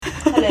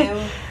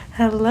Hello.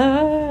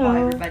 Hello. Hi,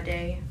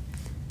 everybody.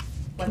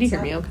 Can you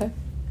hear me okay?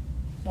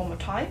 One more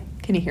time?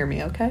 Can you hear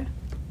me okay?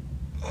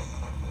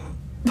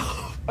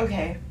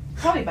 Okay.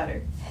 Probably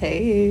better.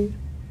 Hey.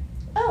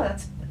 Oh,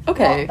 that's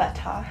Okay. a lot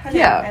better. Hello,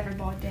 Yeah.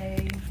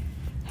 everybody.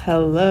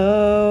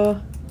 Hello.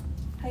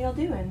 How y'all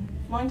doing?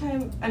 Long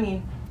time. I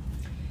mean,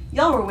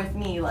 y'all were with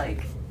me,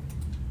 like,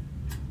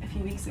 a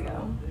few weeks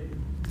ago.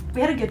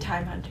 We had a good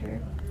time, Hunter.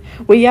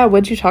 Well, yeah,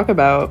 what'd you talk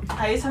about?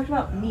 I just talked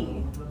about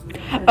me.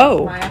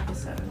 Oh. My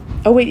episode.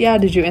 Oh, wait, yeah,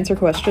 did you answer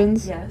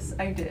questions? Yes,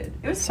 I did.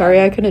 It was Sorry,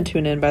 fun. I couldn't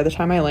tune in. By the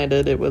time I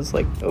landed, it was,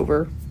 like,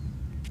 over.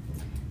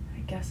 I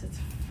guess it's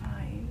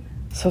fine.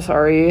 So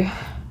sorry.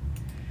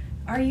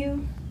 Are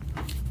you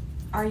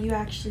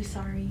actually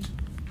sorry?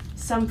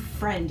 Some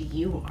friend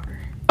you are.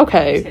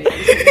 Okay. I'm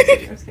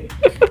just kidding.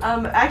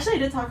 Actually, I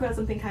did talk about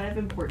something kind of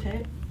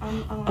important on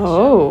last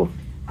Oh.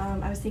 show.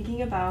 I was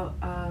thinking about,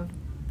 I don't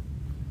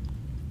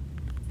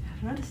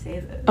know how to say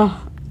this.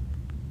 Oh.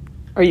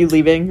 Are you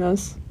leaving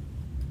us?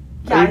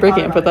 Yeah, Are you I breaking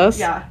thought up with about it. us?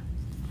 Yeah,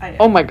 I am.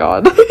 Oh my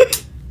god.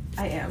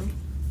 I am.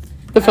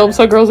 The Film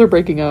Stud girls are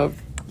breaking up.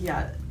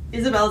 Yeah,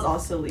 Isabella's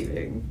also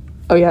leaving.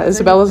 Oh yeah,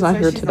 Isabella's So not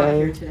here she's today. Not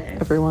here today.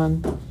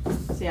 Everyone.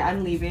 So yeah,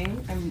 I'm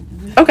leaving. I'm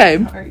really Okay.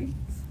 sorry.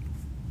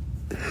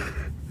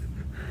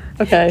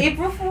 Okay.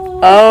 April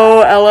Fool's.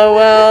 Oh,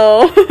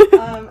 LOL.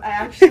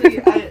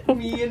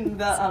 Me and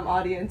the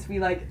audience, we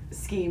like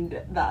schemed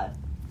that.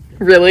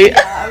 Really?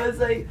 Yeah, I was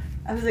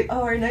like,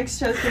 oh, our next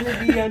show's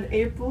gonna be on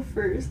April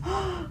 1st.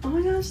 Oh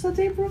my gosh, that's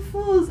April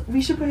Fool's.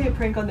 We should play a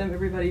prank on them,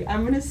 everybody.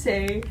 I'm gonna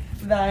say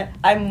that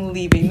I'm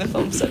leaving the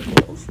Film Stud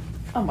Girls.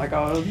 Oh my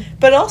god.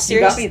 But all You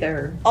got me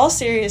there. all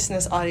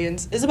seriousness,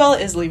 audience, Isabella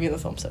is leaving the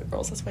Film Stud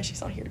Girls. That's why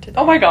she's not here today.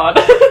 Oh my god.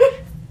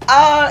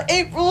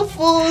 April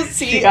Fool's.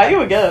 See, She got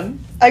you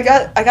again. I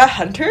got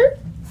Hunter.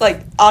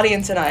 Like,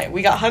 audience and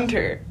we got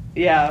Hunter.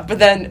 Yeah. But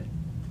then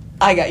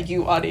I got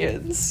you,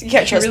 audience. You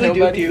can't She trust really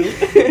nobody. do.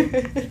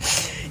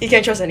 You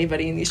can't trust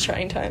anybody in these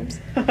trying times.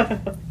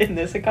 In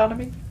this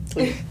economy?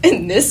 Please.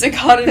 In this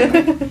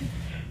economy.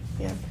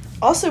 Yeah.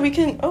 Also, we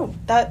can... Oh,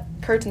 that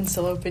curtain's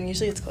still open.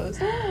 Usually it's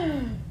closed.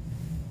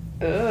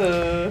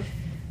 But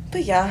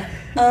But yeah.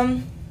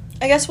 I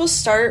guess we'll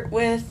start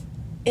with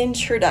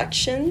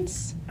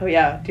introductions. Oh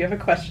yeah, do you have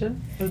a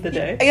question of the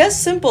day? I guess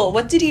simple.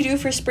 What did you do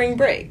for spring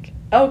break?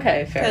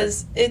 Okay, fair.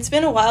 Because it's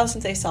been a while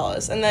since I saw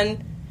us. And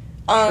then,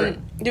 True.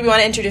 do we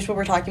want to introduce what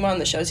we're talking about on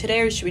the show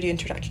today, or should we do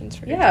introductions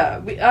first?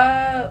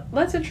 Yeah,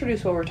 let's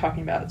introduce what we're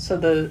talking about so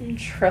the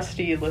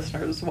trusty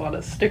listeners want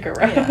to stick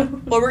around. Yeah.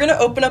 Well, we're going to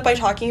open up by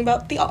talking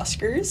about the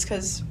Oscars,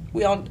 because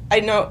we all...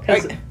 I know...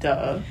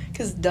 Duh.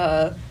 Because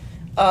duh.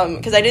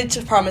 Because I did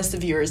promise the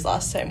viewers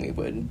last time we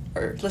would,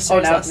 or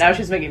listeners last now time.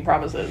 she's making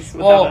promises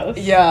without us.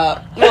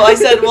 Yeah. Well, I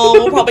said,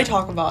 we'll probably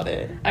talk about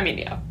it. I mean,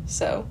 yeah.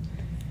 So...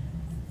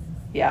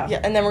 Yeah. Yeah,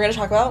 and then we're going to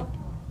talk about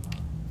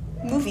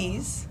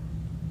movies.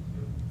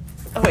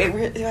 Oh,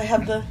 wait, do I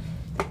have the...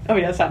 Oh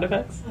yeah, sound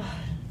effects.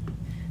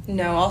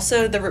 No,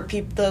 also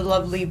the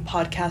lovely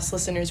podcast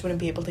listeners wouldn't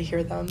be able to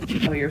hear them.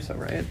 Oh, you're so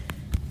right.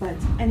 But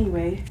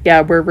anyway. Yeah,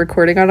 we're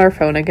recording on our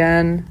phone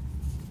again.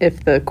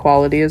 If the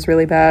quality is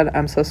really bad,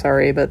 I'm so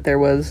sorry, but there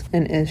was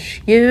an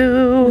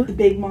issue. The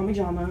big mommy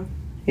drama.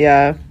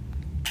 Yeah.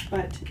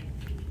 But,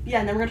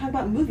 yeah, and then we're going to talk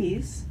about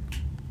movies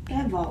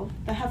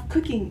that have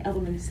cooking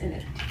elements in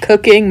it.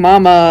 Cooking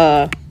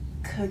Mama.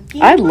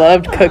 Cooking I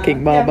loved Mama.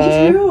 Cooking Mama.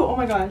 Yeah, me too. Oh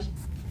my gosh.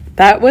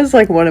 That was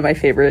like one of my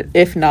favorite,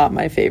 if not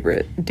my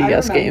favorite,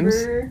 DS games.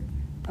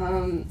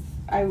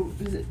 I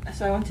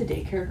went to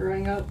daycare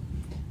growing up,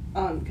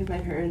 because my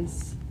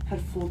parents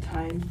had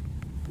full-time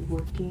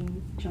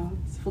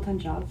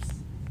jobs.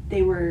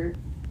 They were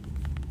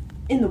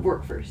in the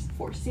workforce,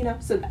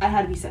 so I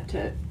had to be sent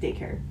to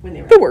daycare when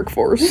they were The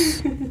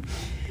workforce.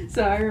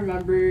 So I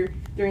remember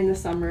during the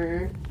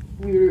summer,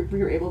 we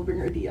were able to bring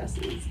our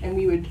DSs, and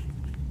we would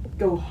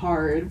go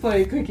hard,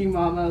 play Cooking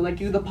Mama, like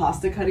do the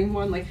pasta cutting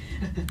one, like...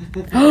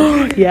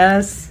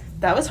 Yes.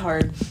 That was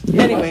hard.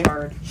 Yeah, Anyway. it was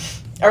hard.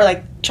 Or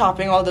like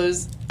chopping all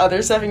those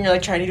other stuff, and you're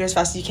like trying to do as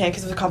fast as you can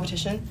because of the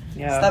competition.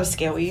 Yeah. So that was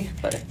scary,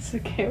 but... So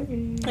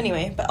scary.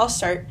 Anyway, but I'll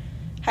start.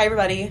 Hi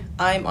everybody,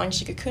 I'm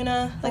Angelique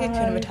Akuna, like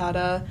Akuna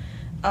Matata.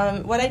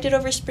 What I did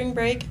over spring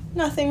break?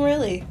 Nothing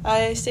really.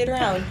 I stayed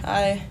around.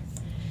 I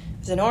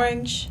was in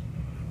Orange,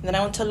 and then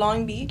I went to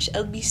Long Beach,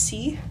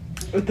 LBC.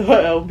 The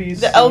LBC.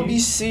 The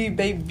LBC,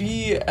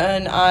 baby.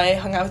 And I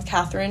hung out with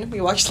Catherine.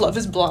 We watched Love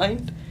is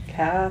Blind.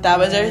 Catherine. That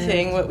was our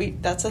thing.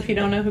 If you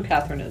don't know who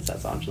Catherine is,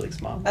 that's Angelique's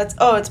mom. It's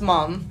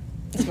mom.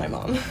 It's my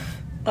mom.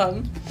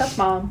 That's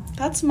mom.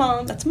 That's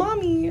mom. That's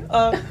mommy.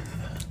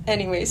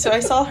 Anyway, so I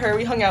saw her.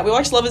 We hung out. We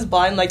watched Love is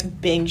Blind,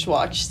 like binge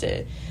watched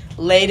it.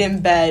 Laid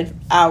in bed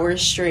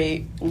hours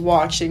straight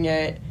watching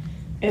it.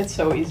 It's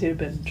so easy to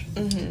binge.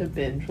 Mm-hmm. To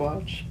binge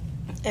watch.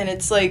 And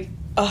it's like,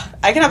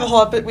 we can have a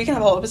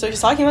whole episode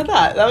just talking about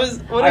that.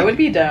 I would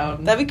be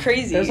down. That'd be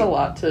crazy. There's a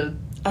lot to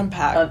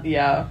unpack.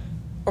 Yeah.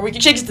 Or we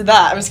can change it to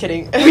that. I'm just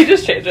kidding. We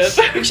just change it.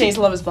 We can change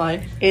to Love is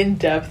Blind.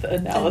 In-depth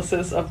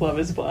analysis of Love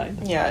is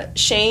Blind. Yeah.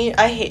 Shane,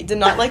 did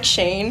not like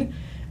Shane.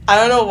 I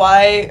don't know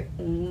why,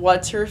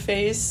 what's her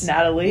face?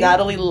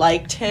 Natalie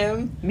liked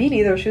him. Me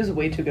neither. She was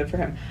way too good for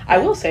him. I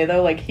will say,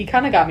 though, like, he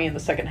kind of got me in the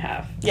second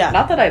half. Yeah.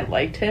 Not that I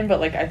liked him, but,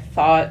 like, I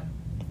thought...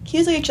 He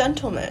was, like, a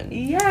gentleman.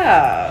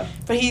 Yeah.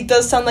 But he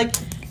does sound like,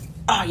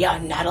 oh, yeah,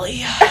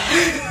 Natalie.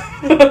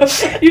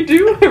 You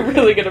do a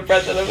really good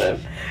impression of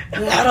him.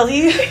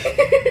 Natalie.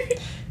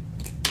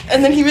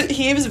 And then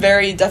he was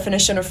very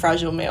definition of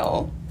fragile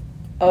male.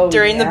 Oh,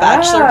 During the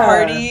bachelor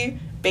party,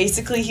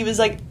 basically, he was,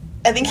 like,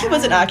 I think he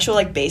was an actual,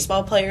 like,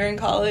 baseball player in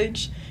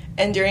college.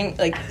 And during,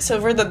 like,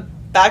 so for the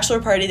bachelor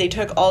party, they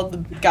took all the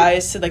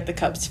guys to, like, the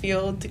Cubs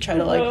field to try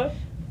to, like,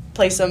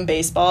 play some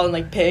baseball and,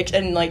 like, pitch.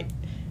 And, like,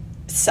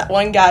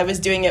 one guy was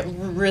doing it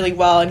really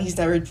well, and he's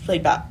never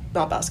played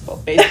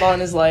baseball in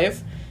his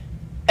life.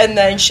 And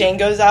then Shane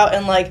goes out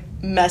and, like,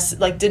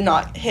 did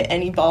not hit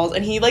any balls.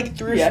 And he, like,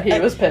 threw he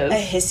was pissed. A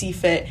hissy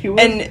fit. He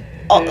was pissed.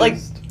 Like,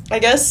 I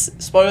guess,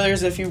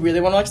 spoilers if you really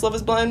want to watch Love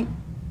is Blind.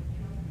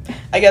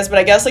 I guess,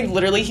 like,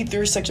 literally he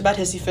threw such a bad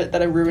hissy fit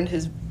that I ruined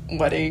his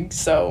wedding,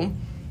 so...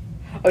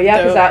 Oh,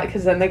 yeah,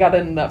 because then they got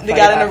in that fight. They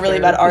got in a really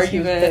bad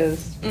argument.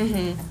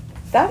 Mm-hmm.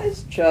 That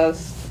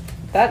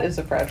is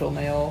a fragile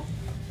male.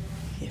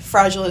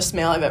 Fragilest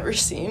male I've ever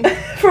seen.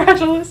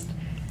 Fragilest?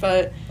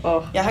 But,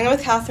 yeah, I hung out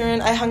with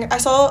Catherine. I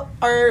saw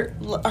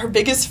our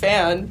biggest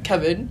fan,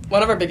 Kevin.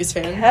 One of our biggest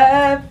fans.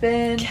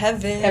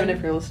 Kevin,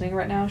 if you're listening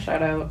right now,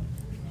 shout out.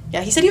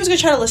 Yeah, he said he was going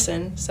to try to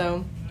listen,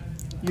 so...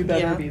 You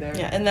better be there.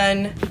 Yeah, and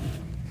then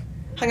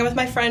hung out with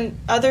my friend,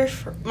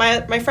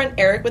 my friend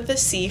Eric with a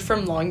C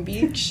from Long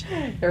Beach.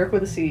 Eric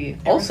with a C.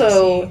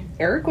 Also,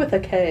 Eric with a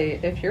K,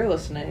 if you're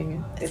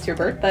listening, it's your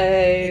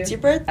birthday. It's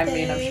your birthday. I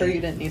mean, I'm sure you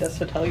didn't need us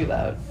to tell you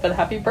that, but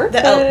happy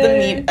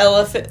birthday.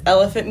 The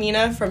elephant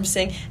Mina from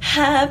Sing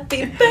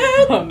Happy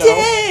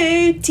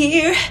Birthday,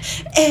 dear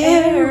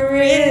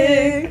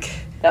Eric.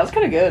 That was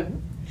kind of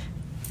good.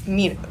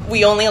 Mina.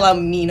 We only allow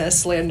Mina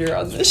slander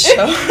on this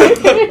show.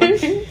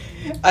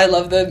 I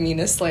love the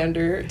Mina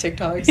slander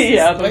TikToks.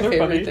 Yeah, it's my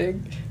favorite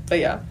thing. But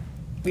yeah,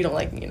 we don't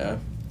like Mina.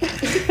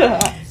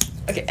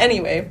 Okay,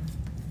 anyway.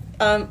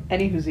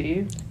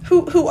 Anywhoosy.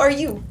 Who are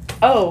you?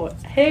 Oh,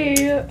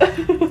 hey.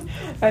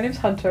 My name's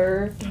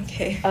Hunter.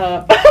 Okay.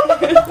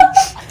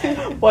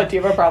 What, do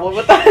you have a problem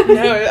with that?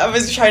 No, I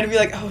was trying to be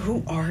like, oh,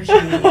 who are you?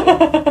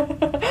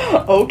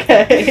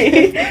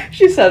 Okay.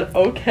 She said,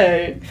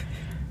 okay.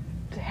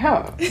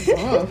 Damn.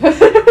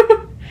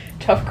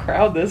 Tough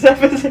crowd this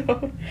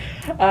episode.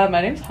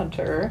 My name's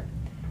Hunter,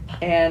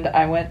 and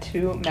I went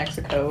to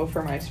Mexico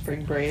for my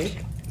spring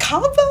break.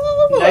 Cabo?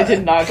 I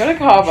did not go to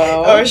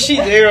Cabo. Oh, she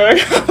did.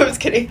 I was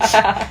kidding.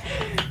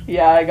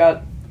 Yeah, I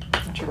got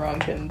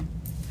drunk and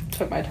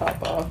took my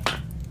top off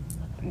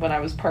when I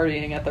was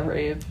partying at the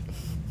rave.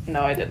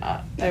 No, I did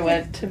not. I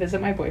went to visit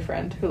my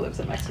boyfriend who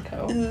lives in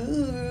Mexico.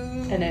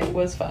 Ooh. And it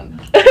was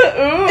fun.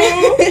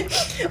 Ooh.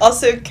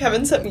 Also,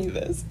 Kevin sent me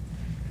this.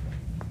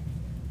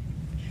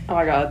 Oh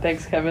my god,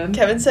 thanks, Kevin.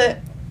 Kevin sent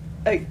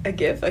a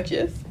gif.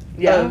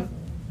 Yeah.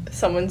 It's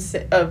from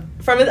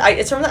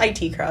the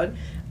IT crowd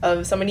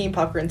of somebody eating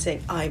popcorn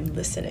saying, I'm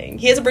listening.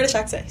 He has a British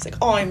accent. He's like,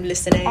 oh, I'm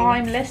listening.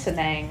 I'm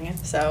listening.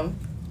 So.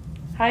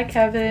 Hi,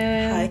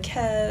 Kevin. Hi,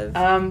 Kev.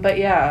 But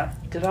yeah,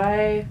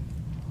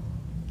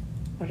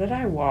 what did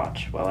I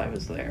watch while I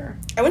was there?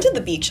 I went to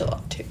the beach a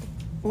lot, too.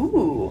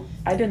 Ooh,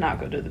 I did not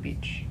go to the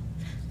beach.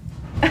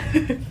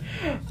 I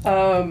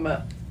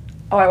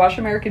watched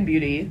American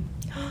Beauty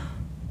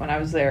when I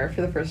was there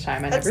for the first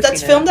time.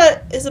 That's filmed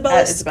at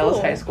Isabella's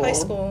High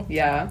School.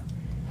 Yeah.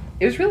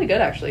 It was really good,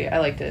 actually. I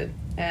liked it.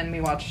 And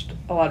we watched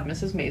a lot of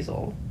Mrs.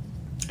 Maisel.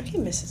 Okay,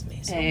 Mrs.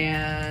 Maisel.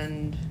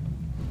 And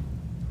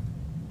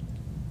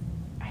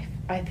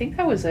I think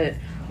that was it.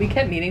 We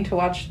kept meaning to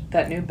watch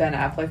that new Ben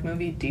Affleck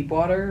movie,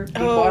 Deepwaters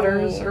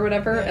or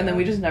whatever, yeah. And then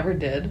we just never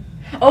did.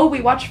 Oh,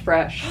 we watched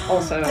Fresh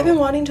also. I've been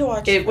wanting to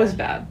watch it. It was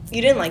bad.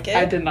 You didn't like it?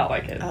 I did not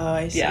like it. Oh,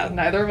 I see. Yeah,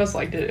 neither of us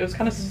liked it. It was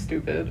kind of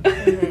stupid.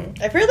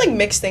 Mm-hmm. I've heard, like,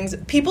 mixed things.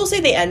 People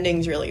say the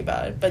ending's really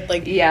bad, but,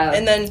 like... Yeah,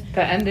 and then...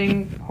 The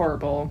ending,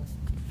 horrible.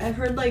 I've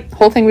heard, like... The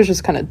whole thing was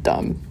just kind of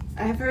dumb.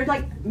 I've heard,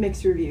 like,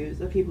 mixed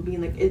reviews of people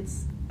being like,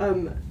 it's,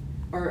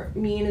 or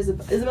me and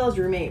Isabella's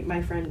roommate,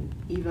 my friend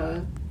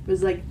Eva,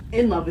 was, like,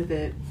 in love with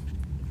it.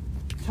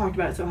 Talked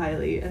about it so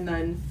highly, and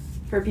then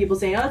for people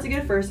saying, oh, it's a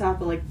good first half,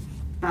 but, like,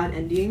 bad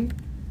ending.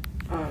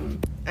 And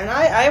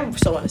I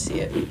still want to see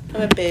it.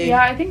 I'm a big...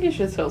 Yeah, I think you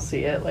should still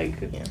see it. Like,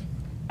 yeah.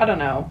 I don't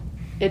know.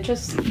 It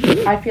just...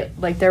 I feel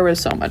like there was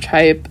so much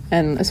hype,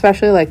 and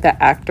especially, like,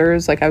 the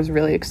actors. Like, I was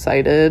really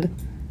excited.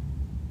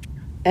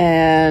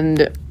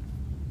 And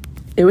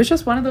it was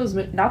just one of those...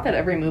 Not that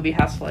every movie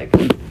has to, like,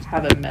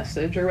 have a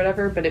message or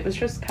whatever, but it was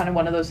just kind of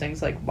one of those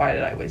things, like, why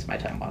did I waste my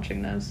time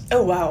watching this?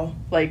 Oh, wow.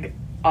 Like,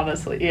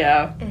 honestly,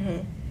 yeah.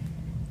 Mm-hmm.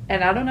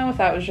 And I don't know if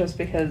that was just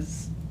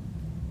because...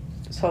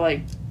 So,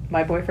 like...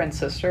 My boyfriend's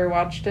sister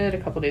watched it a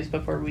couple days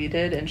before we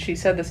did, and she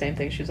said the same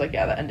thing. She was like,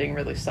 yeah, the ending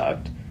really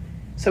sucked.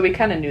 So we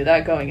kind of knew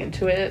that going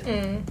into it.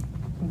 Mm.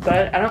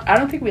 But I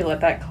don't think we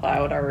let that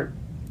cloud our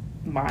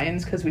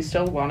minds, because we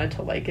still wanted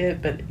to like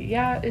it. But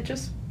yeah, it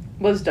just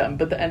was dumb,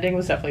 but the ending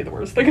was definitely the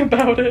worst thing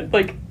about it.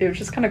 Like, it was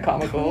just kind of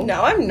comical.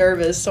 Now I'm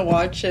nervous to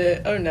watch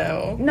it. Oh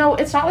no. No,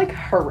 it's not like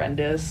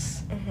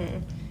horrendous. Mm-hmm.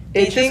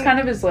 It just kind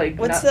of is like.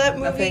 What's that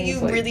movie you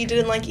really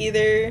didn't like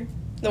either?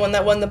 The one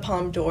that won the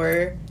Palme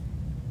d'Or.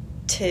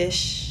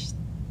 Titan.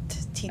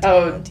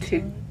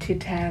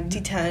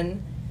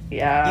 Titan.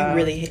 Yeah. You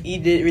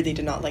really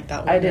did not like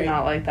that one. I did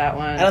not like that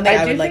one. I don't think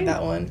I would like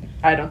that one.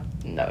 I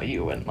don't. No,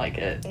 you wouldn't like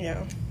it.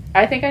 Yeah.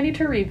 I think I need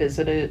to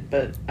revisit it,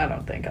 but I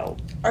don't think I'll.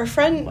 Our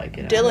friend like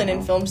it. Dylan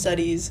in film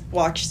studies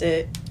watched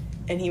it,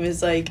 and he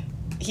was like,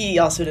 he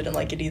also didn't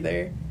like it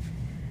either.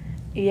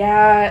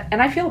 Yeah,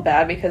 and I feel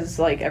bad because,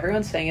 like,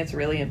 everyone's saying it's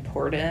really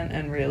important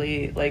and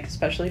really, like,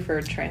 especially for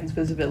trans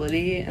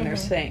visibility, and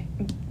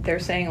they're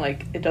saying,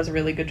 like, it does a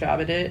really good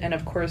job at it, and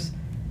of course,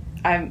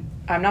 I'm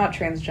not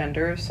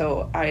transgender,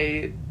 so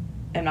I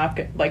am not,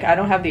 like, I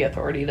don't have the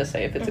authority to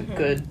say if it's a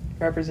good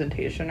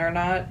representation or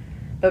not,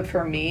 but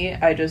for me,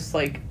 I just,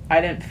 like,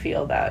 I didn't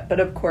feel that, but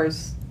of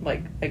course,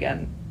 like,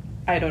 again,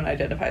 I don't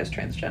identify as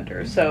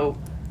transgender, so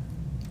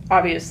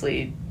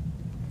obviously,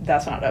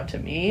 that's not up to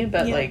me,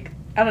 but, like,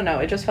 I don't know,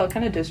 it just felt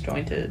kind of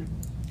disjointed.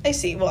 I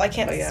see. Well, I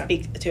can't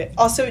speak to it.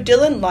 Also,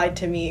 Dylan lied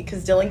to me,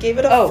 because Dylan gave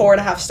it a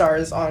 4.5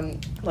 stars on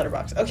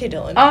Letterboxd. Okay,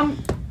 Dylan.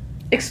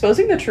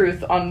 Exposing the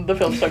truth on the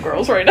Film Stuck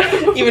Girls right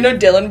now. Even though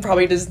Dylan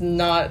probably does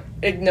not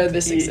know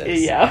this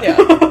exists. Yeah.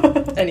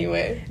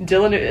 Anyway.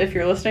 Dylan, if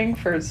you're listening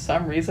for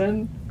some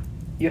reason,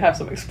 you have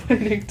some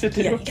explaining to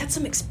do. Yeah, you got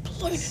some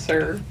explaining.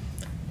 Sir.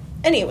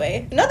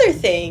 Anyway, another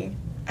thing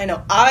I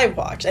know I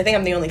watched, I think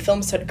I'm the only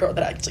Film Stuck Girl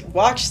that actually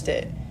watched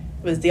it,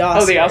 was the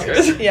Oscars. Oh, the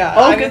Oscars.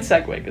 Yeah. Good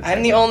segue.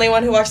 I'm the only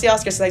one who watched the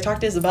Oscars, because I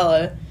talked to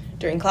Isabella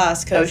during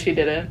class. She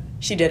didn't?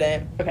 She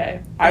didn't.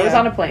 Okay. I was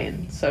on a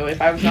plane, so if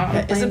I was not on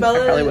a plane,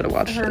 Isabella, I probably would have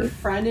watched her it.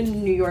 friend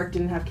in New York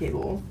didn't have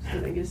cable, so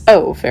they just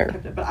fair.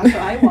 kept it. But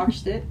I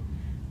watched it.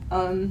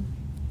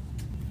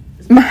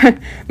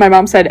 My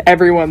mom said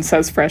everyone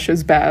says Fresh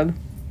is bad.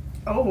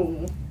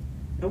 Oh.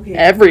 Okay.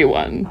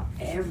 Everyone.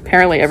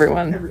 Apparently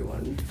everyone.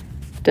 Everyone.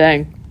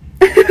 Dang.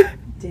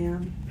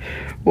 Damn.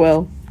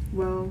 Well.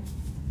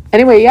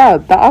 Anyway, yeah,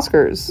 the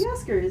Oscars. The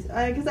Oscars.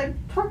 Because I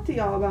talked to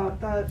y'all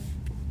about that.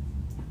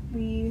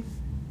 We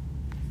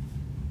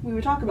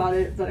would talk about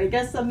it, but I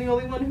guess I'm the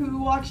only one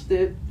who watched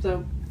it,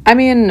 so... I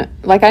mean,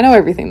 like, I know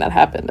everything that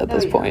happened at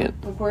this point.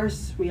 Of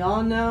course, we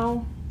all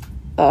know.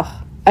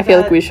 Ugh. I feel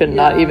like we should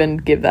not even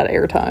give that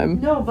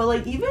airtime. No, but,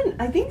 like, even...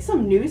 I think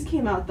some news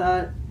came out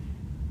that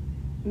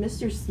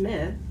Mr.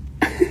 Smith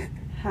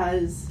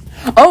has...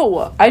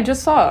 Oh, I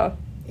just saw.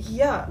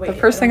 Yeah, wait. The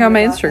first thing on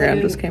my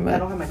Instagram just came up. I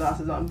don't have my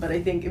glasses on, but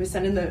I think it was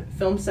sent in the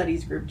film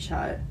studies group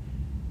chat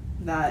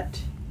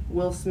that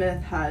Will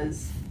Smith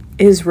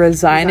is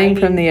resigning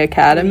from the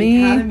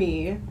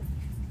Academy.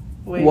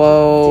 Which,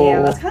 whoa.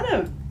 Damn, that's kind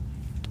of...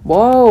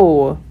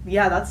 Whoa.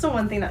 Yeah, that's the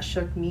one thing that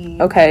shook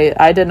me. Okay,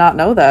 I did not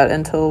know that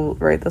until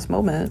right this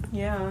moment.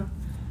 Yeah.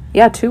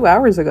 Yeah, 2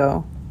 hours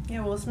ago.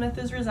 Yeah, Will Smith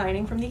is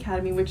resigning from the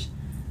Academy, which...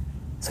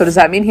 So does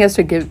that mean he has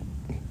to give...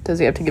 Does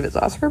he have to give his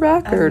Oscar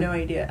back? I have no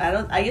idea.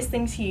 I just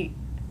think he's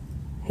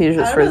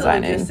just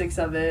resigning. The logistics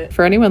of it.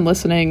 For anyone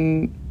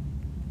listening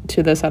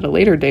to this at a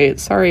later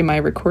date, sorry, my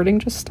recording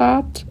just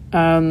stopped.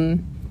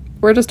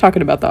 We're just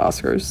talking about the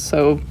Oscars,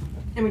 so...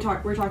 And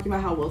we're talking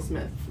about how Will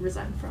Smith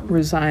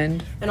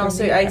resigned. And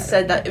also, I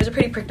said that it was a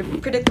pretty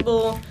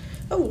predictable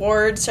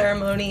award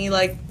ceremony.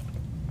 Like,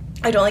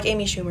 I don't like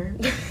Amy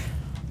Schumer.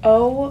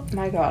 Oh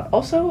my god.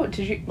 Also,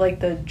 did you, like,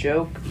 the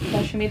joke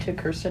that she made to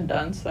Kirsten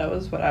Dunst? That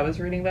was what I was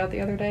reading about the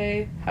other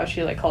day. How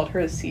she, like, called her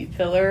a seat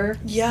filler.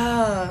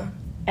 Yeah.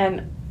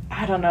 And,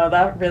 I don't know,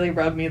 that really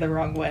rubbed me the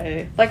wrong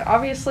way. Like,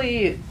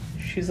 obviously,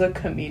 she's a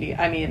comedian.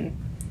 I mean...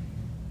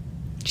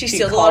 She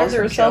steals a lot of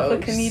her herself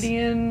jokes. A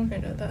comedian. I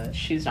know that.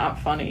 She's not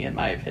funny, in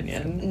my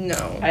opinion.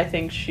 No. I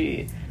think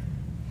she...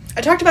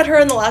 I talked about her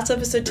in the last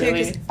episode, too.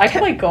 Really? I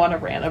could, like, go on a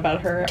rant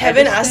about her.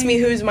 Kevin asked me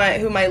who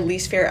my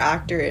least favorite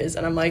actor is,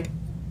 and I'm like...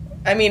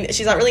 I mean,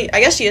 she's not really... I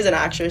guess she is an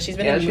actress. She's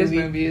been in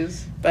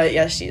movies. But,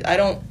 yeah, I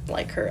don't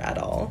like her at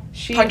all.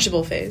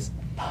 Punchable face.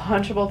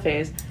 Punchable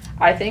face.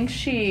 I think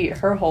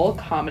her whole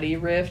comedy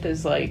rift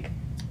is, like,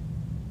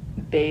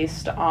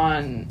 based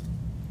on...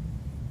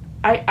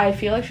 I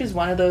feel like she's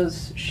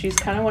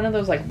kind of one of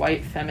those, like,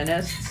 white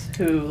feminists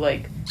who,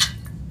 like,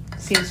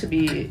 seems to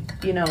be,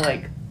 you know,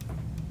 like,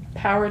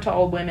 power to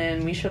all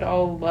women, we should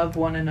all love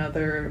one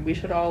another, we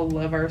should all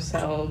love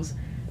ourselves,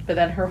 but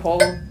then her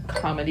whole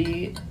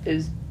comedy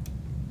is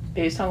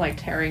based on, like,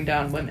 tearing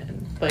down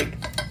women. Like,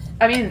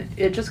 I mean,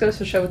 it just goes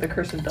to show with the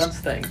Kirsten Dunst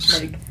thing.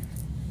 Like,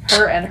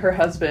 her and her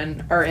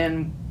husband are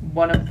in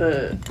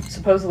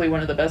supposedly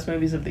one of the best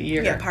movies of the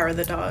year. Yeah, Power of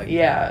the Dog.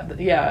 Yeah,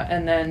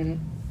 and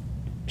then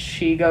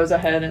she goes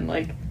ahead and,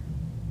 like,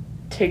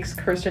 takes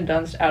Kirsten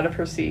Dunst out of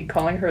her seat,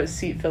 calling her a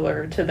seat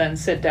filler, to then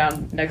sit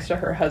down next to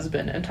her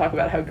husband and talk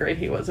about how great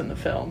he was in the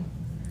film.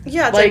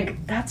 Yeah, it's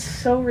like that's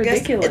so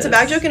ridiculous. It's a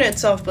bad joke in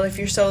itself, but if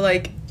you're so,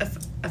 like,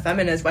 a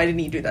feminist, why didn't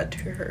you do that to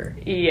her?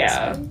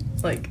 Yeah.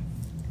 Husband? Like...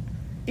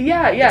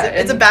 Yeah.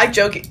 It's a bad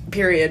joke,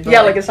 period. But,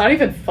 yeah, like, it's not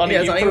even funny. Yeah,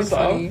 it's not even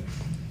funny.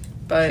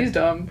 But she's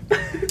dumb.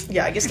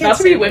 Yeah, I guess not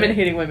to be women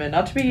hating women,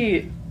 not to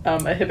be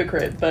a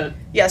hypocrite, but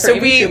yeah. So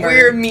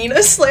we're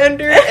Mina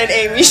slander and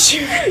Amy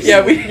Schumer.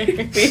 Yeah, we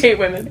hate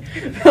women.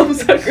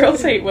 Films that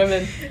girls hate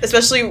women,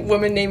 especially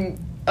women named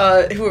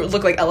who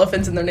look like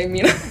elephants and they're named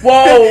Mina.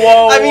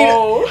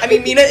 Whoa. I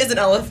mean Mina is an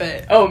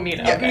elephant. Oh,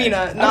 Mina. Yeah, okay.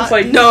 Mina. Not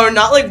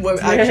like women.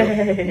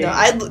 Actually, no.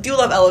 I do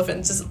love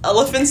elephants. Just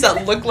elephants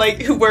that look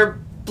like who wear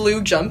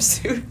blue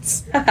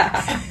jumpsuits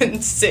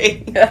and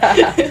sing.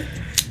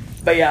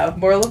 But yeah,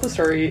 moral of the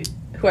story: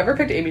 whoever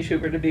picked Amy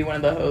Schumer to be one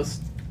of the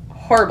hosts,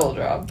 horrible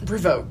job.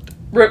 Revoked.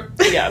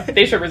 Yeah,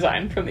 they should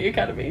resign from the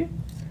Academy.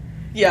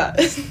 Yeah.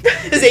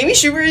 Is Amy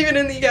Schumer even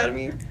in the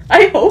Academy?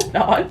 I hope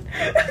not.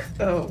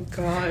 Oh,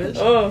 gosh.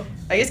 Oh.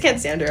 I just can't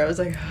stand her. I was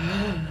like...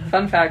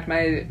 Fun fact,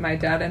 my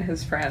dad and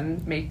his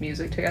friend make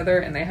music together,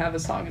 and they have a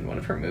song in one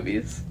of her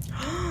movies.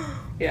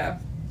 Yeah.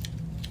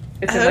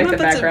 It's in, like, the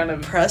background of...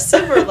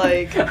 impressive or,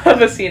 like...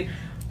 of a scene.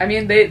 I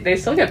mean, they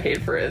still get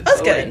paid for it. That's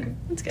so, good.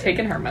 Like, That's good.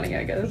 Taking her money,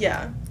 I guess.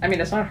 Yeah. I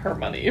mean, it's not her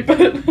money,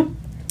 but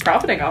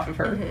profiting off of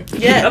her. Mm-hmm.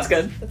 Yeah. That's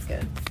good. That's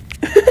good.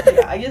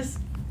 Yeah, I guess...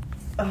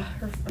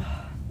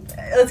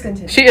 let's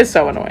continue. She is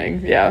so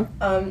annoying, yeah.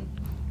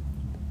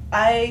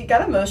 I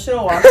got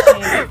emotional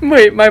watching...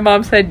 Wait, my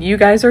mom said, you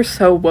guys are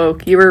so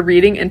woke. You were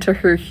reading into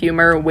her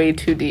humor way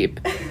too deep.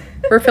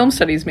 We're film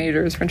studies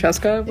majors,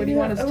 Francesca. What do you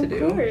want us to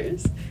do? Of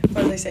course.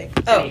 What was I saying?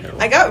 Oh,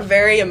 I got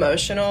very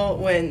emotional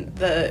when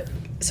the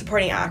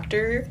supporting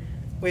actor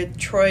with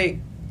Troy...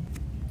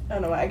 I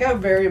don't know, I got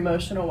very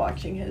emotional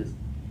watching his...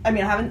 I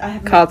mean, I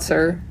haven't...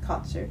 Kotzer.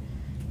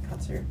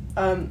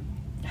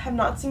 Have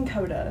not seen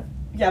Coda.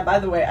 Yeah, by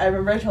the way, I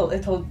remember I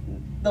told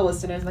the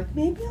listeners, like,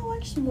 maybe I'll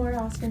watch some more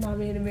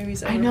Oscar-nominated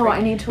movies. I know,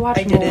 I need to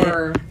watch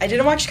more. I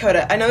didn't watch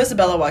Coda. I know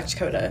Isabella watched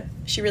Coda.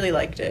 She really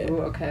liked it. Ooh,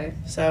 okay.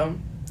 So,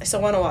 I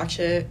still want to watch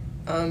it.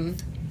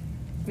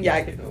 Yeah,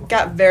 I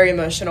got very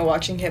emotional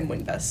watching him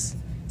win Best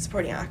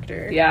Supporting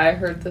Actor. Yeah, I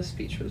heard the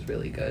speech was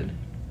really good.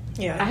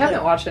 Yeah. I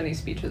haven't watched any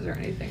speeches or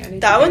anything.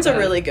 That one's a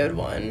really good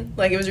one.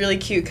 Like, it was really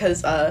cute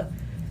because,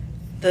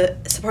 the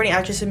supporting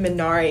actress in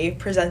Minari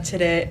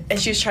presented it, and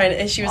she was trying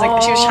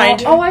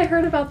to... Oh, I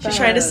heard about that. She was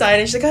trying to sign,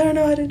 and she's like, I don't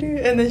know how to do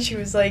it. And then she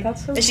was like...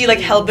 That's so and she, like,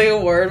 held the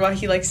award while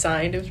he, like,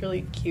 signed. It was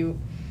really cute.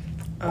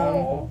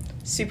 Oh.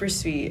 Super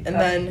sweet. And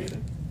That's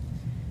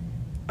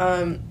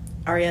then,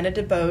 Ariana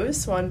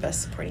DeBose won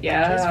Best Supporting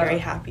Actress. Very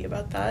happy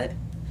about that.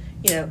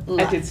 You know,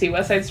 I did see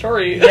West Side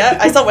Story. Yeah,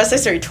 I saw West Side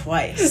Story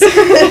twice.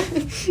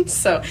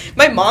 So,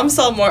 my mom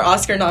saw more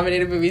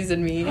Oscar-nominated movies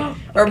than me.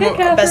 Or more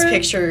Best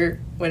Picture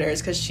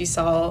winners, because she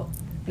saw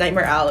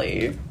Nightmare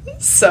Alley.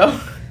 So...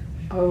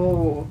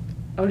 Oh,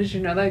 did you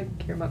know that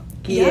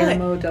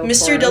Guillermo del Toro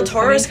Mr. Del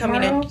Toro is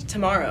coming in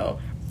tomorrow.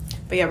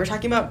 But yeah, we're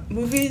talking about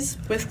movies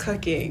with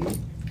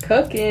cooking.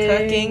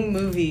 Cooking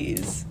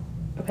movies.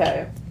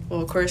 Okay.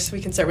 Well, of course,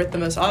 we can start with the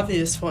most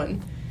obvious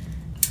one.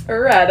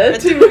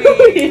 Ratatouille.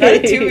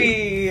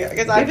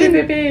 Because I've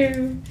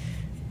been...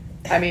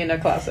 I mean, a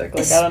classic.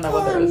 Like, I don't know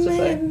what there is to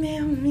say.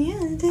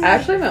 I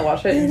actually haven't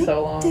watched it in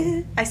so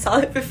long. I saw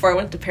it before I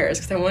went to Paris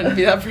because I wanted to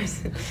be that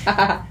person.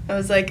 I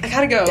was like, I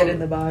gotta go. Get in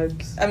the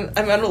vibes. I'm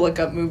gonna look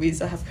up movies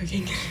that have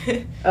cooking in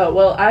it. Oh,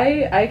 well,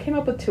 I came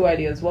up with two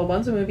ideas. Well,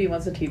 one's a movie,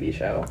 one's a TV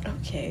show.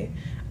 Okay.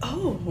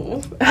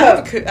 Oh. I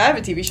have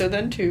a TV show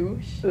then,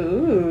 too.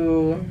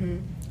 Ooh. Mm-hmm.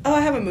 Oh,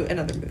 I have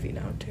another movie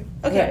now, too.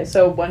 Okay,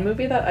 so one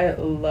movie that I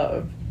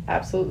love,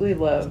 absolutely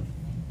love,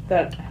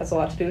 that has a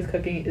lot to do with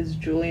cooking is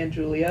Julie and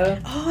Julia.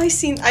 Oh, I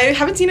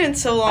haven't seen it in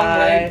so long,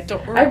 but I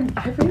don't remember.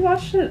 I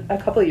rewatched it a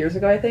couple of years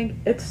ago, I think.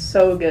 It's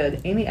so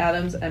good. Amy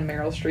Adams and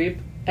Meryl Streep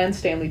and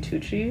Stanley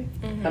Tucci.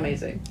 Mm-hmm.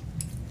 Amazing.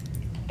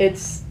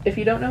 It's, if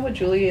you don't know what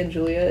Julie and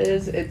Julia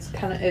is, it's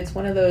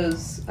one of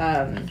those,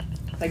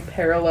 like,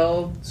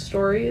 parallel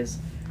stories.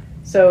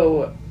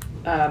 So,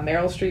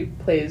 Meryl Streep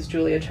plays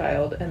Julia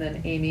Child, and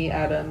then Amy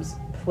Adams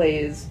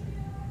plays,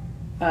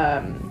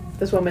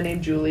 this woman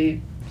named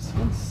Julie.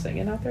 Someone's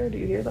singing out there. Do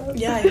you hear that?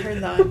 Yeah, I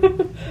heard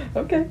that.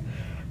 Okay.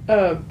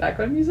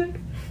 Background music.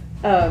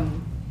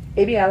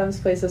 Amy Adams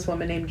plays this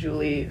woman named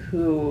Julie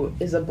who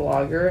is a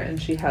blogger, and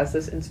she has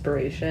this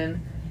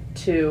inspiration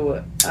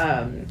to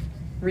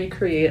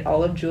recreate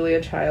all of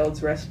Julia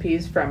Child's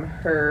recipes from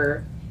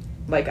her,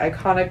 like,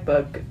 iconic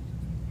book.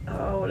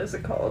 Oh, what is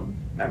it called?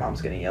 My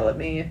mom's gonna yell at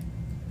me.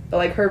 But,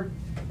 like, her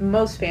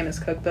most famous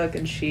cookbook,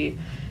 and she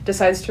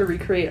decides to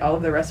recreate all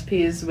of the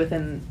recipes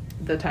within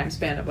the time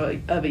span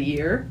of a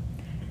year.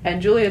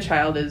 And Julia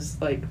Child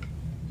is, like,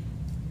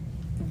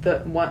 the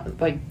one,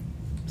 like,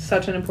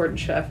 such an important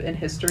chef in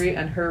history,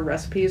 and her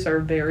recipes are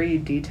very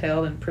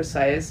detailed and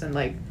precise, and,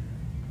 like,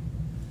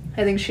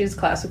 I think she's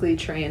classically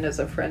trained as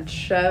a French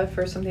chef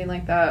or something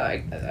like that.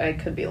 I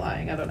could be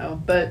lying, I don't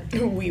know, but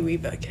oui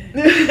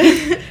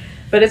baguette.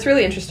 But it's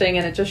really interesting,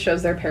 and it just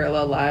shows their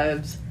parallel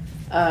lives,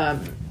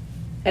 and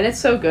it's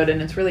so good,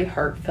 and it's really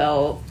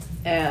heartfelt,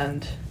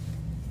 and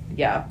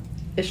yeah,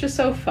 it's just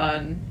so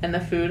fun, and the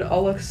food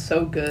all looks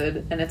so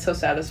good, and it's so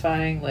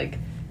satisfying, like,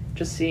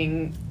 just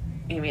seeing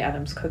Amy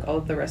Adams cook all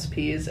of the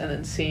recipes, and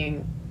then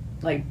seeing,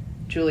 like,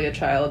 Julia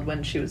Child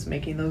when she was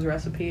making those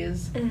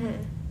recipes. Mm-hmm.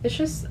 It's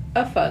just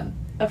a fun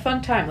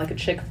time, like a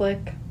chick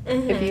flick,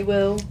 if you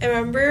will. I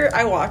remember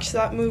I watched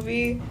that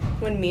movie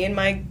when me and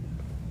my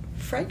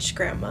French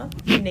grandma,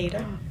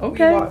 Nada,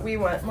 we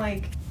went,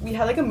 like, we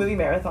had, like, a movie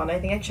marathon. I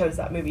think I chose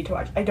that movie to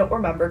watch. I don't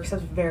remember because I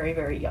was very,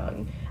 very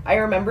young. I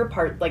remember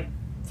like,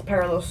 it's a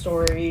parallel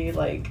story,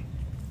 like,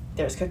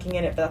 there's cooking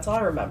in it, but that's all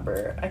I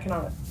remember. I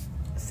cannot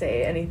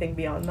say anything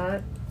beyond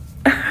that.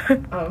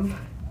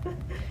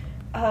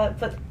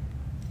 But,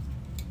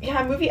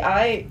 yeah, a movie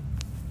I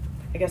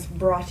guess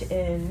brought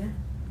in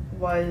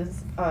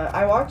was,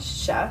 I watched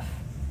Chef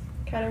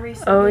kind of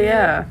recently. Oh,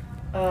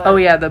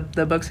 yeah.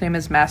 The book's name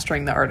is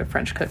Mastering the Art of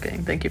French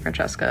Cooking. Thank you,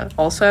 Francesca.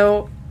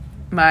 Also,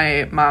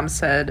 my mom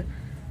said,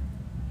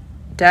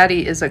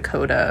 Daddy is a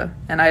coda,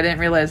 and I didn't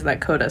realize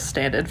that coda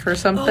standed for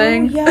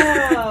something. Oh,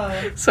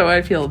 yeah. So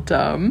I feel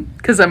dumb.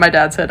 Because then my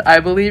dad said, I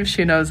believe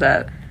she knows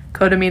that.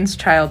 Coda means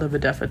child of a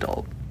deaf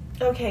adult.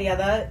 Okay, yeah,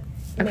 that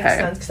makes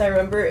sense, because I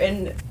remember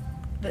in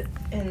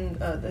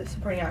the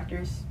supporting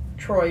actors,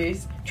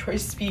 Troy's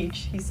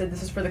speech, he said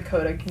this is for the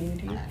coda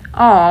community.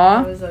 Aww.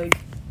 I was like,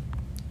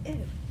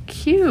 ew.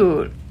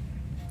 Cute.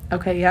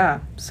 Okay, yeah.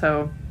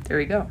 So, there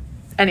you go.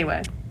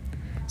 Anyway.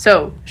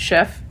 So,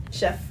 Chef.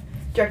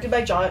 Directed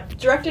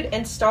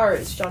and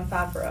stars Jon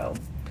Favreau.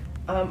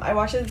 I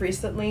watched it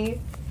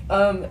recently.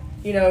 During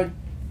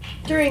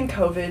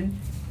COVID,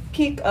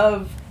 peak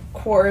of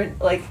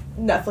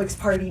Netflix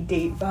party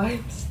date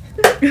vibes.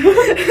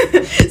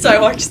 So I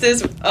watched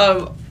this,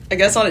 I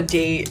guess on a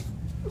date.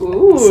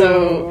 Ooh.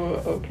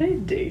 So, okay,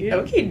 date.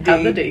 How'd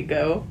the date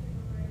go?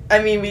 I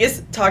mean, we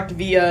just talked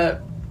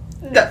via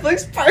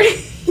Netflix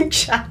party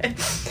chat.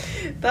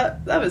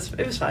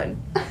 It was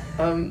fine.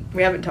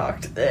 We haven't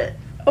talked.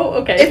 Oh,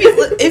 okay.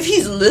 If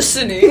he's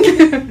listening,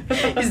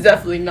 he's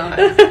definitely not.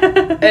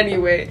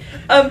 Anyway,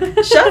 Chef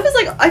is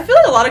like, I feel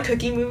like a lot of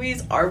cooking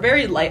movies are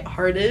very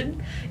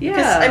lighthearted.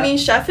 Yeah. I mean,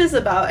 Chef is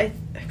about,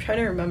 I'm trying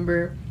to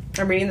remember,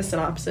 I'm reading the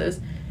synopsis.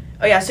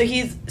 Oh yeah, so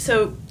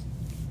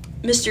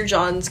Mr.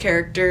 John's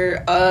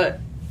character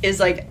is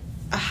like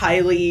a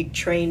highly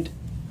trained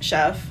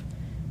chef.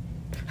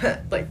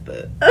 Like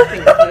the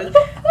thing.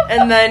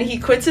 And then he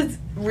quits his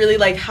really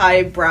like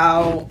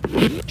highbrow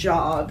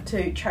job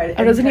to try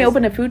to. Oh, doesn't he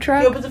open a food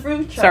truck? He opens a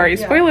food truck. Sorry,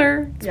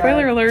 spoiler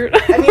alert.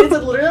 I mean, it's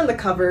literally on the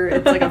cover.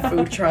 It's like a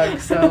food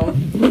truck, so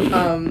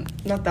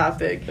not that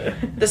big.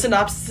 The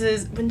synopsis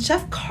is when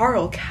Chef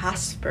Carl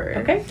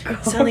Casper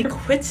suddenly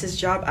quits his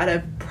job at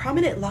a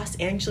prominent Los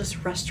Angeles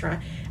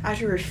restaurant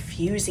after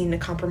refusing to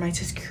compromise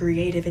his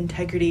creative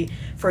integrity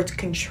for its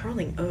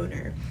controlling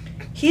owner.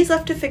 He's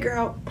left to figure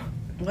out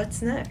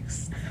what's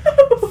next.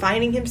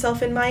 Finding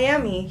himself in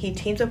Miami, he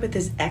teams up with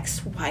his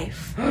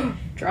ex-wife,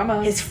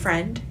 drama, his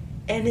friend,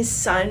 and his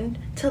son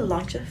to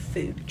launch a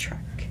food truck.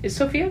 Is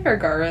Sofia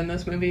Vergara in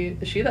this movie?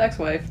 Is she the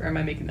ex-wife, or am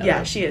I making that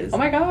up? She is. Oh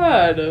my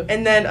god.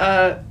 And then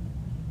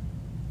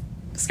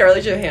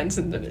Scarlett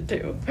Johansson's in it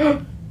too.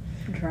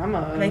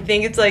 Drama. And I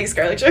think it's like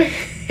Scarlett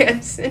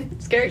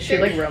Johansson's character. She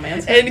like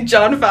romance. And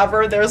Jon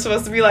Favreau, they're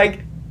supposed to be like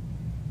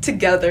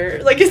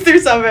together. Like, is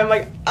there something? I'm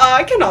like,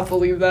 I cannot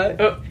believe that.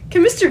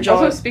 Can Mr.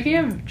 John... Also, speaking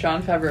of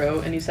Jon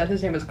Favreau, and you said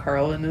his name was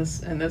Carl in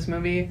this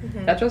movie,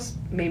 that just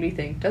made me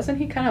think, doesn't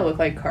he kind of look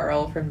like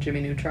Carl from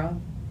Jimmy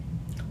Neutron?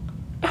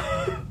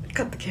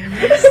 Cut the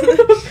cameras.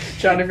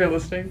 John, if you're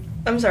listening.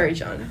 I'm sorry,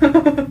 John.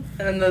 And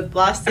then the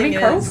last thing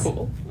Carl's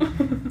cool.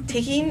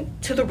 Taking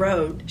to the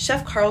road,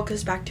 Chef Carl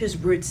goes back to his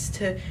roots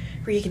to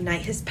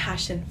reignite his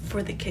passion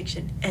for the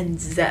kitchen and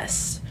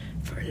zest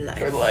for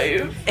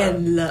life.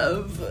 And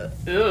love.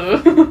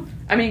 Ugh.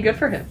 I mean, good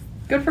for him.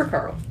 Good for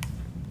Carl.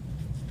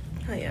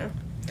 Oh, yeah.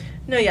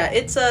 No, yeah,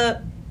 it's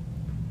a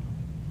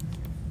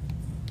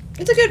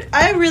good...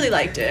 I really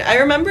liked it. I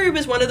remember it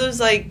was one of those,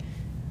 like...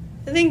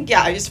 I think,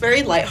 yeah, just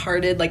very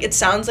lighthearted. Like, it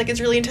sounds like it's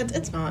really intense.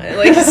 It's not.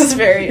 Like, it's just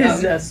very...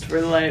 zest for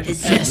life. It's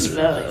zest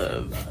for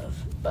love.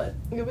 But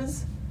it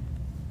was...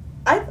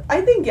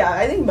 I think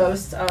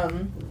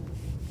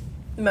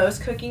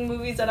most cooking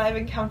movies that I've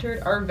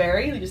encountered are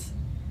very just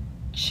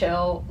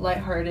chill,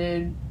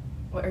 lighthearted.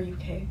 What, are you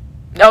okay?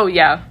 Oh,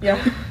 yeah.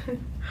 Yeah.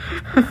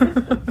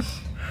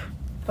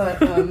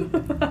 But,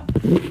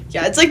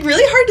 yeah, it's, like,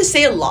 really hard to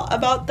say a lot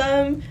about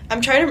them.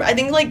 I'm trying to... I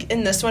think, like,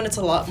 in this one, it's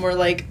a lot more,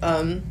 like,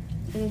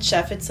 in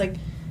Chef, it's, like,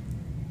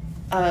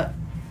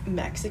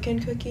 Mexican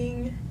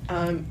cooking.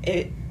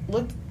 It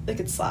looked like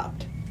it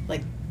slapped.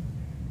 Like,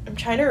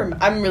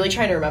 I'm really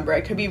trying to remember.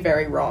 I could be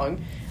very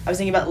wrong. I was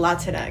thinking about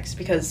Latinx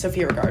because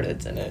Sofia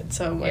Vergara's in it,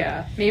 so, like...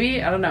 Yeah,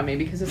 maybe, I don't know,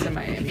 maybe because it's in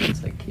Miami,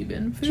 it's, like,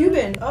 Cuban food.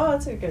 Cuban. Oh,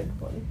 that's a good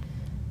one.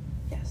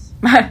 Yes.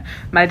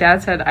 My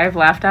dad said, I've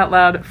laughed out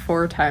loud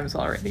 4 times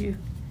already.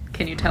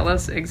 Can you tell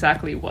us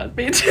exactly what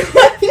made you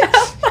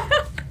laugh?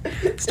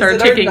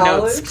 Start taking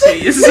notes,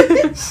 please.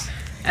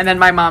 And then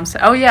my mom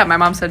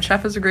said,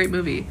 Chef is a great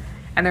movie.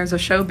 And there's a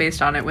show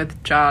based on it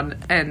with John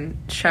and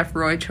Chef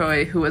Roy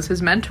Choi, who was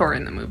his mentor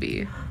in the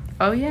movie.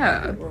 Oh,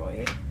 yeah.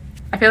 Roy.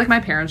 I feel like my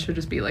parents should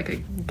just be, like, a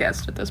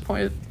guest at this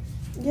point.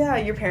 Yeah,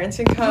 your parents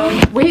can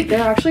come. Wait,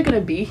 they're actually going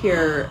to be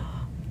here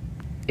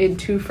in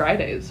 2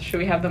 Fridays. Should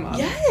we have them on?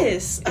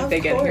 Yes, if they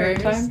get here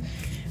in time.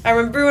 I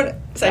remember when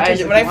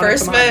I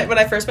first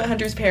met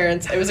Hunter's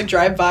parents. It was a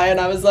drive by, and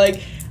I was like,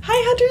 "Hi,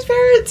 Hunter's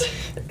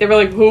parents." They were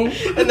like, "Who?"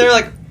 And they were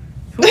like,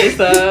 "Who is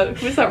that?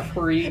 Who is that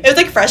freak?" It was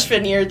like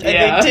freshman year, I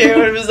think,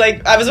 too. It was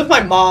like I was with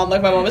my mom.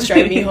 Like, my mom was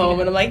driving me home,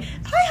 and I'm like,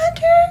 "Hi,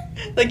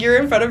 Hunter." Like, you're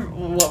in front of,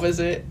 what was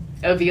it?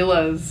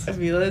 Avila's.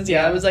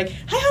 Yeah. I was like,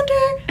 "Hi,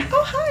 Hunter."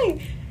 "Oh,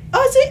 hi."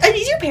 "Oh, are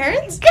these your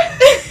parents?"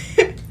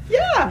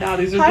 Yeah. No,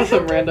 these are just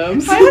some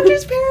randoms. Hi,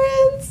 Hunter's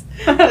parents.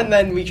 And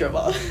then we drove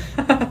off.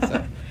 So,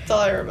 that's all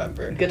I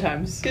remember. Good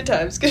times. Good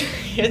time.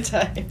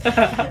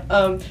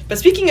 But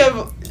speaking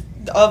of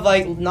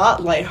like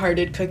not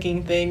lighthearted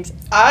cooking things,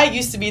 I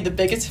used to be the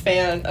biggest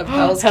fan of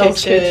Hell's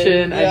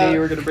Kitchen. Yeah. I knew you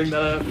were gonna bring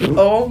that up.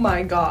 Oh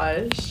my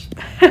gosh.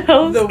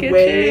 Hell's Kitchen.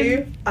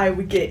 Way I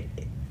would get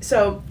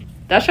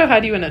that show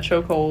had you in a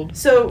chokehold.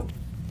 So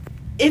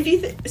if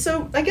you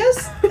I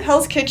guess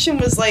Hell's Kitchen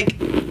was like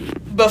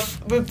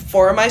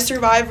before my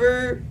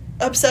Survivor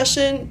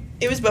obsession.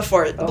 It was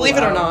before, believe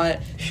it or not.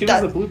 She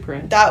was the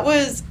blueprint. That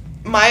was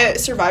my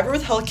Survivor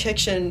with Hell's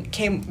Kitchen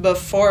came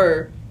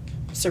before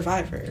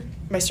Survivor.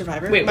 My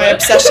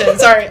obsession.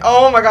 Sorry.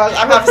 Oh my gosh,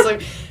 I'm half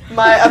asleep.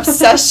 My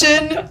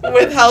obsession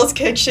with Hell's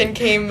Kitchen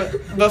came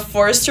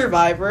before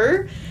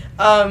Survivor.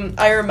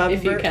 I remember.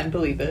 If you can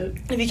believe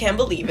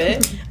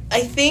it.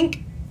 I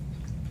think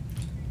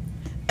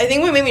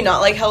what made me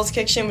not like Hell's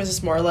Kitchen was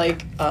just more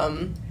like,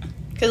 because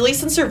at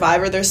least in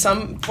Survivor there's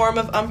some form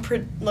of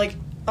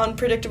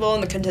unpredictable,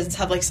 and the contestants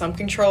have like some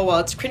control, while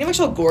it's pretty much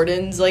all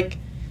Gordon's like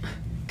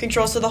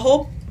control. So the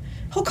whole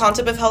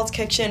concept of Hell's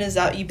Kitchen is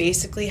that you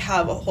basically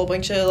have a whole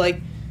bunch of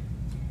like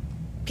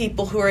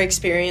people who are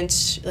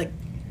experienced like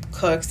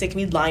cooks. They can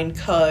be line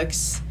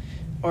cooks,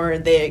 or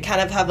they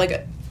kind of have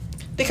like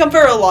they come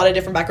from a lot of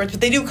different backgrounds,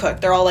 but they do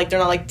cook. They're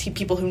not like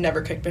people who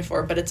never cooked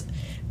before, but it's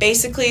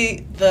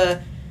basically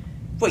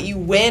what you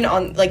win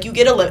on, like,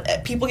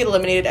 people get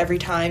eliminated every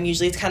time.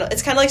 Usually it's kind of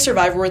like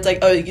Survivor, where it's like,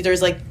 oh,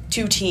 there's like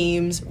 2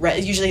 teams.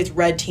 Usually it's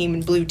red team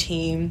and blue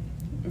team.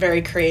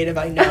 Very creative,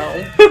 I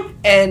know.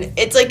 And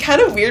it's like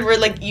kind of weird where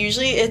like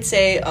usually it's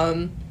a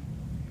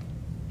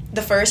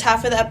the first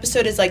half of the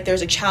episode is like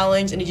there's a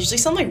challenge, and it's usually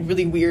something like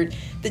really weird.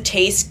 The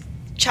taste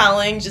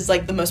challenge is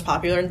like the most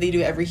popular, and they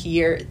do every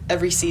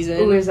season.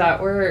 Ooh, is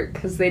that where,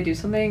 because they do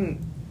something,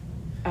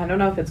 I don't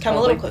know if it's come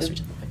called, a little like, closer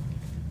to the mic.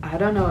 I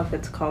don't know if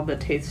it's called the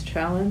taste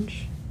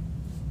challenge.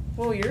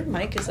 Well, your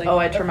mic is like... Oh,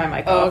 I turned my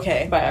mic off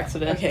by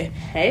accident. Okay.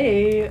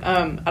 Hey,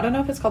 I don't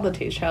know if it's called the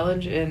taste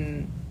challenge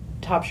in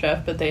Top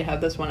Chef, but they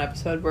had this one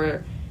episode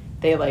where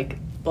they like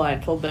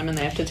blindfold them and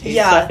they have to taste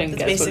stuff and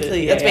guess what it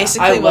is. That's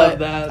basically I love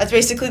that. That's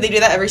basically, they do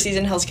that every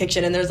season in Hell's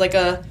Kitchen, and there's like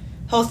a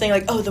whole thing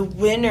like, oh, the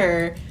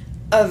winner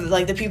of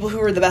like the people who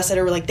were the best at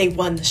it were like they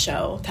won the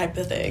show type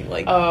of thing.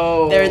 Like,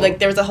 oh,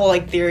 there was a whole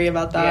like theory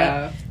about that.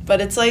 Yeah.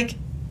 But it's like,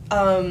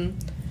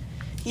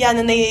 yeah, and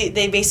then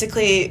they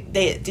basically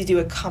they do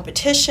a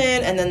competition,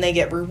 and then they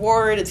get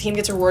rewarded. The team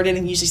gets rewarded,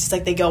 and usually it's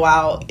like they go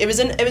out. It was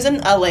in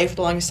LA for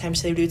the longest time,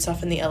 so they would do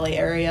stuff in the LA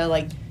area.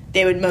 Like,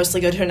 they would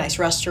mostly go to a nice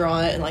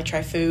restaurant and like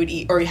try food,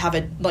 eat, or have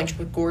a lunch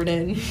with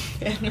Gordon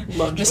and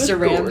Mr.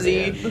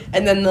 Ramsay. Gordon.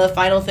 And then the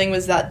final thing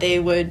was that they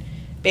would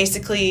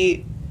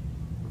basically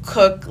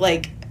cook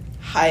like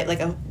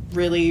a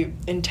really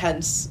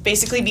intense,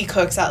 basically be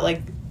cooks at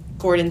like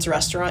Gordon's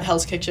restaurant,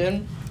 Hell's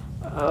Kitchen.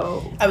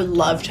 Oh, I would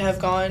love to have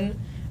gone.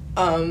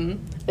 Is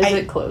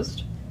it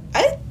closed?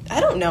 I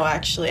don't know,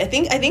 actually. I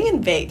think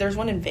in Vegas. There's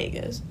one in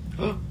Vegas.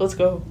 Let's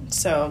go.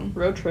 So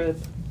road trip.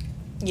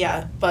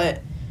 Yeah,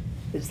 but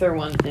is there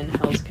one in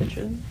Hell's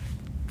Kitchen?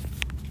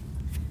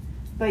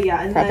 But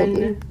yeah,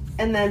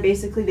 and then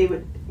basically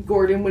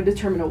Gordon would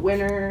determine a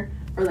winner,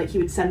 or like he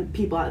would send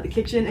people out of the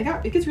kitchen.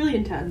 It gets really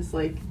intense.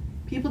 Like,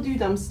 people do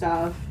dumb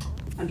stuff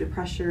under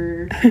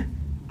pressure.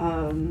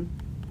 You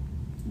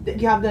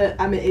have the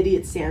I'm an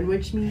idiot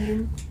sandwich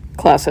meme.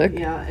 Classic.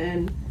 Yeah,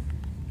 and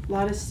a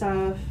lot of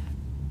stuff.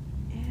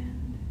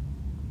 And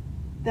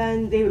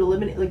then they would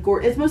eliminate, like,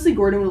 it's mostly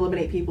Gordon would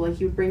eliminate people. Like,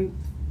 he would bring,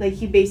 like,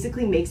 he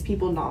basically makes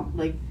people not,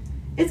 like,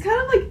 it's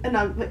kind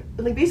of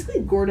like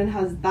basically Gordon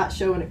has that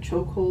show in a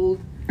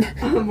chokehold,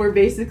 where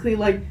basically,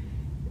 like,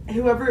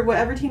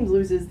 whatever team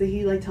loses, that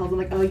he, like, tells them,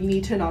 like, oh, you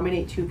need to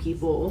nominate 2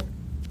 people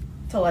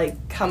to,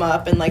 like, come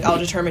up, and, like, I'll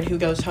determine who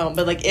goes home.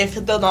 But, like, if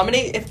he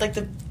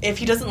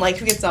doesn't like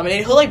who gets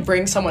nominated, he'll, like,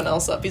 bring someone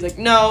else up. He's like,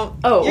 no,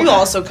 you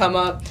also come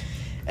up.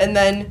 And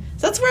then,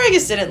 so that's where I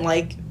just didn't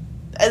like,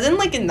 and then,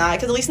 like, in that,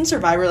 because at least in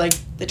Survivor, like,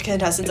 the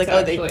contestants, it's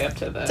like,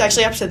 it's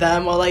actually up to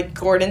them, while, like,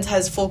 Gordon's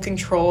has full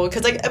control,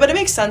 because, like, but it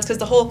makes sense, because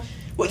the whole,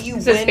 what you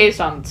win... It's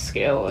based on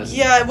skill. And,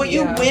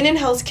 you win in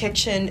Hell's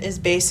Kitchen is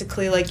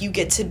basically, like, you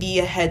get to be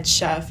a head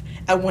chef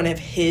at one of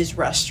his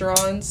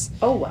restaurants.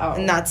 Oh, wow.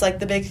 And that's, like,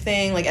 the big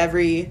thing, like,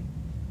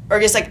 or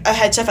just, like, a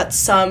head chef at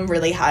some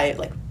really high,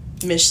 like,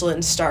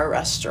 Michelin star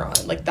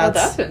restaurant. Like,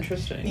 that's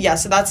interesting. Yeah,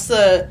 so that's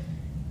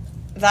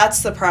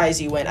the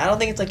prize you win. I don't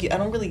think it's, like, I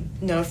don't really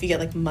know if you get,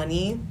 like,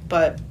 money,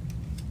 but...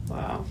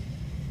 Wow.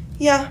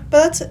 Yeah,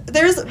 but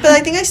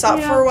I think I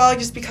stopped for a while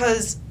just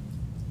because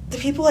the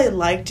people I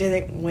liked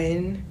didn't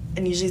win,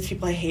 and usually it's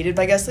people I hated.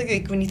 But I guess,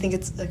 like when you think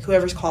it's, like,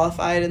 whoever's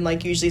qualified, and,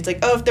 like, usually it's, like,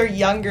 oh, if they're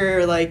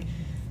younger, like,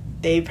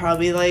 they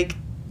probably, like,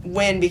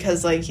 win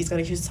because, like, he's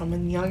gonna choose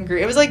someone younger.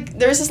 It was, like,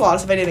 there was just a lot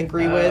of stuff I didn't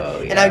agree with,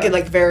 and I would get,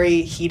 like,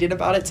 very heated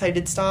about it, so I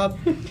did stop.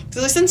 So,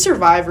 at least in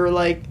Survivor,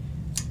 like,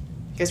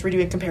 I guess we're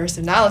doing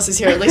comparison analysis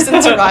here. At least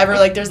in Survivor,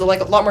 like, there's,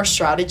 like, a lot more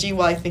strategy,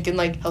 while I think in,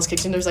 like, Hell's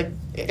Kitchen, there's, like,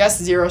 I guess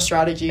zero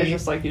strategy. It's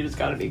just, like, you just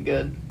gotta be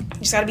good. You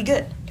just gotta be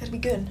good. Gotta be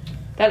good.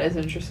 That is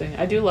interesting.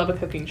 I do love a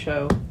cooking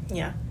show.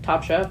 Yeah.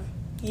 Top Chef.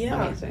 Yeah.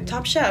 Amazing.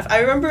 Top Chef.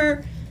 I'm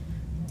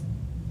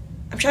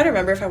trying to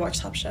remember if I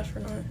watched Top Chef or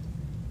not.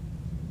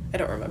 I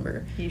don't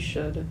remember. You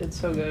should. It's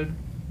so good.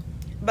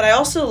 But I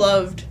also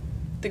loved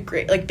the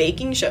great, like,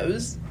 baking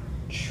shows.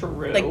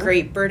 True. Like,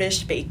 Great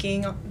British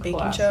Baking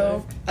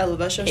show. I love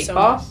that show Cake so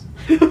Boss?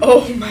 much.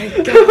 Oh my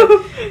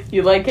god.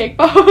 You like Cake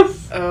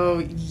Boss? Oh,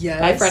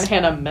 yes. My friend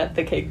Hannah met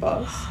the Cake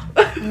Boss.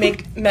 Met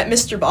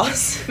Mr.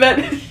 Boss.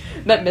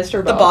 met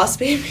Mr. Boss. The boss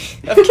baby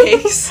of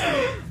cakes.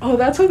 Oh,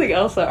 that's something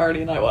else that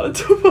Artie and I wanted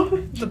to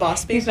watch. The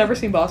Boss Baby? He's never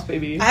seen Boss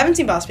Baby. I haven't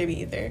seen Boss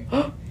Baby either.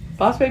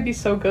 Boss Baby's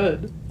so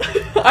good.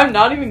 I'm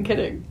not even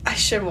kidding. I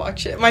should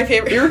watch it. My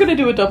favorite. We were gonna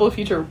do a double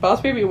feature,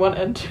 Boss Baby 1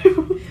 and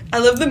 2. I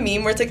love the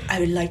meme where it's like, I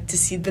would like to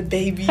see the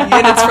baby,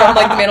 and it's from,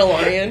 like,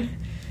 Mandalorian.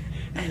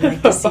 I'd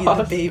like to see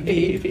the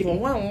baby.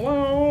 Wow,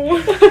 wow.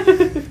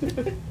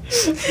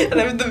 And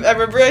I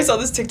remember I saw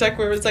this TikTok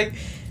where it was like,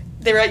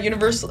 they were at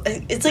Universal.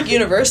 It's like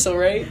Universal,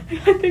 right?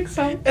 I think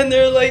so. And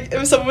they're like,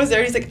 if someone was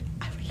there, he's like,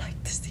 I would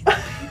like to see the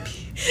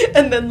baby.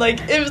 And then, like,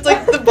 it was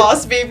like the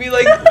Boss Baby,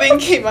 like, thing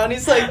came out, and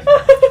he's like,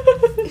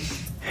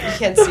 you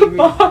can't see me.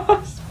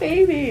 Boss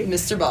Baby.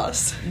 Mr.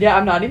 Boss. Yeah,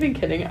 I'm not even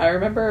kidding. I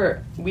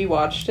remember we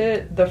watched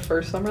it the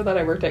first summer that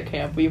I worked at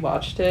camp. We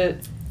watched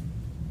it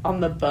on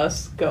the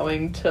bus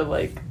going to,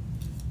 like,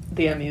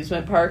 the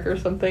amusement park or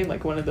something,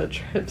 like one of the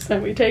trips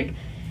that we take.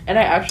 And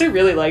I actually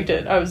really liked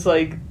it. I was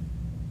like,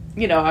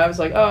 oh,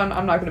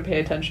 I'm not going to pay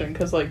attention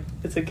because, like,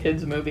 it's a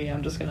kid's movie.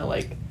 I'm just going to,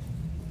 like,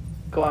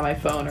 go on my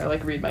phone or,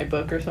 like, read my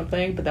book or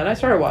something. But then I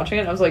started watching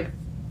it and I was like,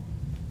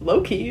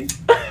 low-key.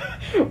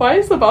 Why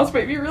is the Boss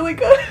Baby really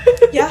good?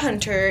 Yeah,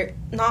 Hunter,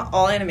 not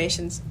all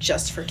animation's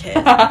just for kids.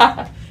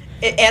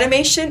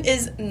 Animation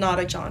is not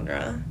a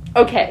genre.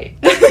 Okay.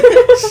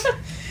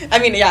 I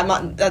mean, yeah, I'm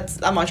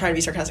not trying to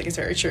be sarcastic. It's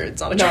very true.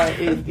 It's not a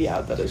genre.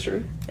 Yeah, that is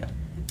true.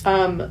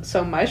 Yeah.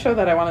 So my show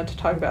that I wanted to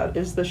talk about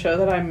is the show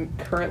that I'm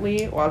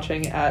currently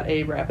watching at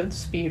a rapid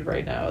speed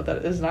right now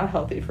that is not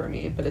healthy for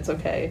me, but it's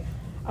okay.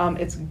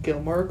 It's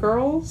Gilmore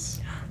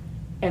Girls.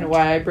 And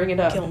why I bring it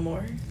up...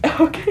 Gilmore.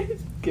 Okay,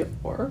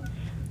 Gilmore.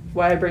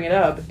 Why I bring it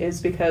up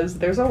is because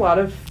there's a lot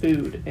of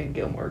food in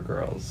Gilmore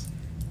Girls.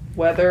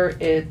 Whether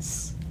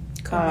it's...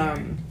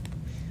 Comer.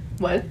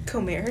 What?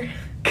 Comer.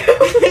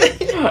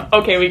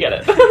 Okay, we get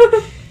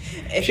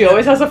it. She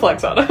always has a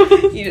flex on it.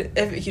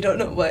 If you don't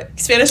know what...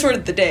 Spanish word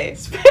of the day.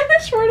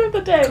 Spanish word of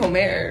the day.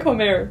 Comer.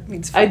 Comer.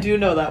 Means I do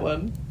know that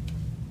one.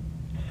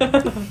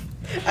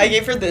 I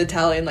gave her the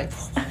Italian, like...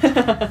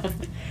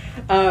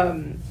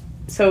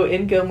 So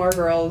in Gilmore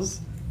Girls,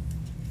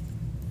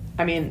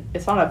 I mean,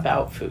 it's not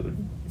about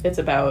food. It's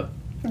about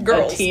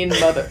girls. A teen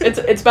mother.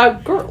 It's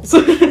about girls.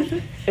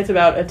 It's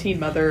about a teen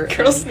mother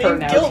Girls and her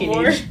named now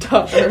Gilmore. teenage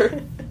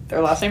daughter.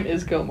 Their last name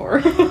is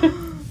Gilmore.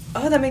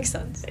 Oh, that makes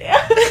sense.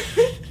 Yeah.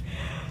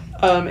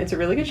 It's a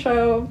really good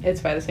show.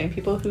 It's by the same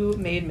people who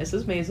made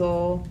Mrs.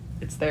 Maisel.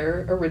 It's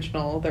their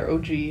original, their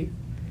OG.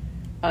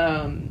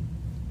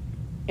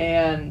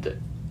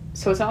 And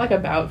so it's not like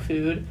about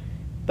food,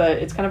 but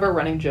it's kind of a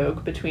running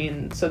joke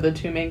between, so the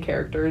two main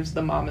characters,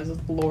 the mom is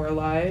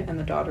Lorelai and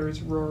the daughter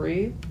is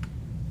Rory.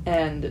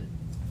 And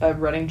a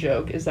running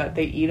joke is that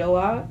they eat a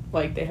lot,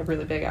 like they have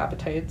really big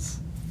appetites.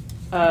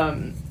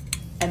 And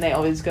they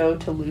always go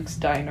to Luke's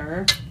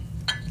Diner.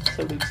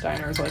 So Luke's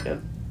Diner is like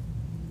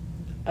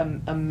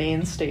a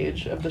main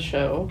stage of the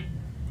show.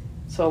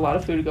 So a lot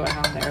of food going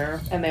on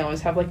there. And they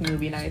always have like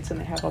movie nights and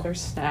they have all their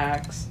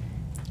snacks.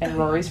 And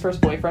Rory's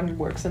first boyfriend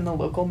works in the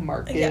local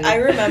market. Yeah, I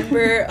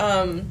remember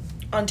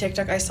on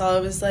TikTok I saw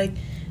it was like,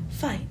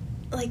 fine,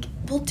 like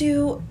we'll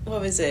do,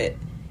 what was it?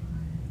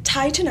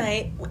 Thai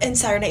tonight and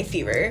Saturday Night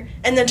Fever,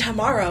 and then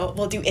tomorrow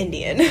we'll do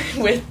Indian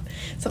with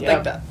something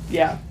like that.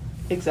 Yeah,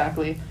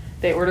 exactly.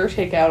 They order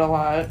takeout a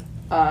lot.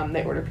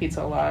 They order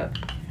pizza a lot.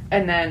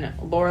 And then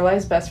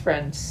Lorelai's best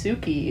friend,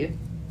 Suki,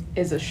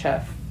 is a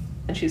chef.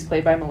 And she's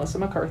played by Melissa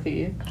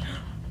McCarthy.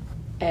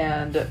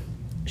 And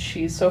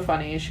she's so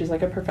funny. She's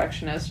like a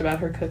perfectionist about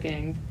her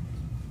cooking.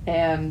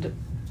 And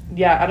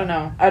yeah, I don't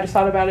know. I just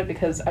thought about it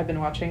because I've been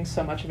watching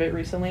so much of it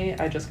recently.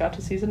 I just got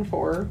to season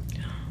 4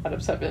 out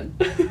of 7.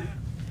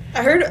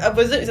 I heard,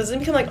 doesn't it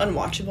become like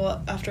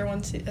unwatchable after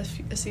a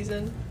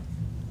season?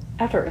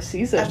 After a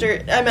season?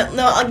 I meant,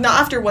 no, like not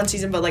after one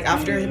season, but like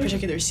after a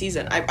particular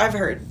season. I've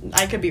heard.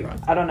 I could be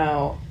wrong. I don't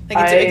know.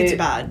 Like it's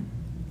bad.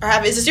 Or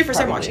is this your first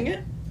time watching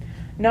it?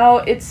 No,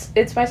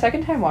 it's my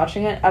second time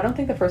watching it. I don't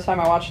think the first time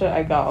I watched it,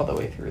 I got all the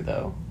way through,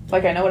 though.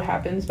 Like, I know what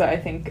happens, but I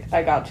think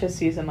I got to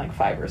season, like,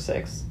 5 or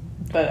 6.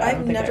 But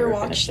I've never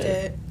watched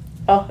it.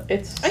 Oh,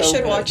 it's so I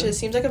should good. watch it. It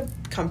seems like a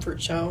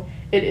comfort show.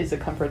 It is a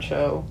comfort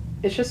show.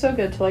 It's just so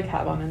good to, like,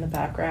 have on in the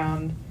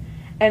background.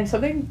 And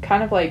something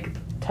kind of, like,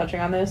 touching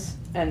on this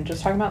and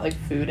just talking about, like,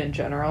 food in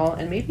general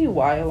and maybe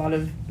why a lot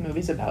of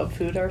movies about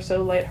food are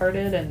so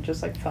lighthearted and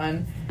just, like,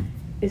 fun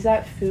is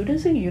that food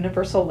is a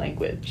universal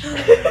language.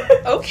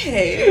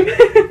 Okay.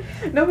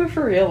 No, but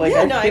for real, like,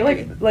 Yeah, I feel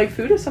agree. like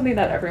food is something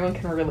that everyone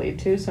can relate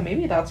to, so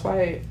maybe that's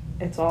why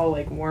it's all,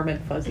 like, warm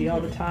and fuzzy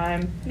all the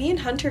time. Me and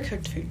Hunter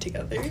cooked food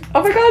together.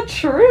 Oh my god,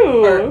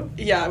 true! Or,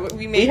 yeah,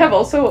 we made... We have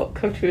also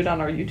cooked food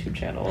on our YouTube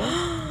channel.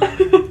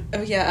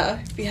 Oh yeah,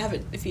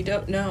 if you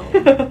don't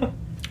know,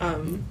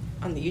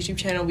 on the YouTube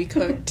channel we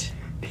cooked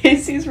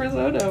Pacey's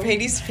risotto.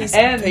 Pacey's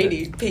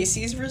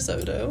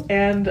risotto.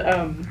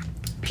 And,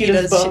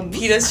 Pita's buns.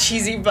 Pita's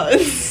cheesy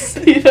buns.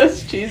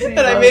 Pita's cheesy buns.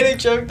 And I made a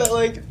joke that,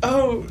 like,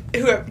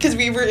 because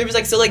it was,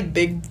 like, so, like,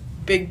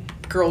 big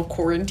girl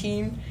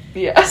quarantine.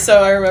 Yeah.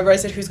 So I remember I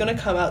said, who's gonna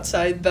come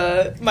outside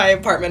my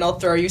apartment? I'll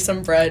throw you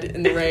some bread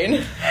in the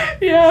rain.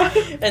 Yeah.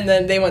 And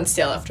then they went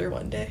stale after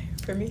one day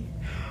for me.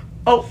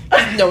 Oh.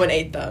 No one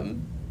ate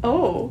them.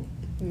 Oh.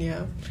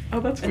 Yeah. Oh,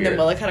 that's weird. And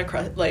then Wella kind of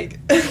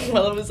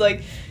Wella was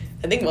like,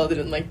 I think Wella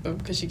didn't like them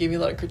because she gave me a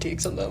lot of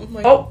critiques on them.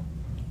 Like, oh.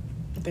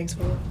 Thanks,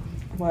 Wella.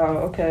 Wow,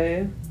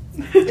 okay.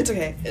 It's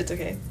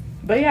okay.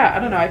 But yeah, I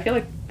don't know. I feel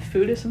like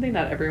food is something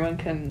that everyone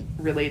can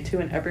relate to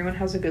and everyone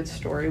has a good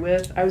story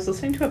with. I was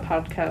listening to a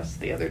podcast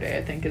the other day,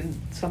 I think,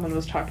 and someone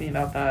was talking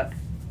about that.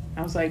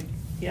 I was like,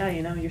 yeah,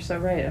 you're so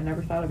right. I've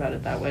never thought about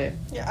it that way.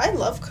 Yeah, I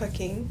love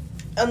cooking.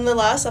 On the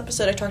last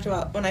episode, I talked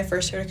about when I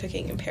first started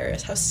cooking in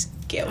Paris, how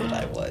skilled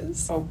I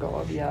was. Oh,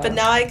 God, yeah. But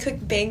now I cook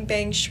bang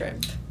bang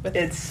shrimp.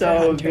 It's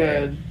so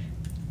good.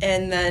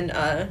 And then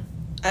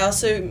I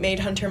also made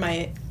Hunter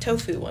my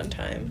tofu one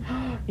time.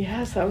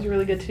 Yes, that was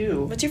really good,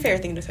 too. What's your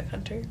favorite thing to cook,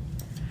 Hunter?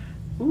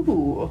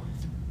 Ooh.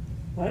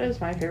 What is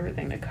my favorite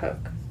thing to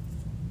cook?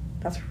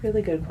 That's a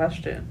really good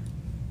question.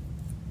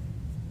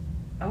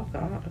 Oh,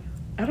 God.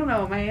 I don't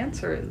know what my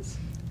answer is.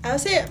 I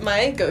would say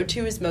my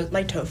go-to is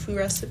my tofu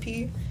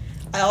recipe.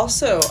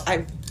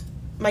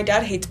 My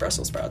dad hates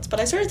Brussels sprouts, but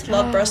I started to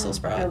love Brussels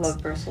sprouts. I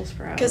love Brussels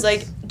sprouts. Because,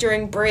 like,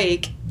 during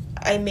break,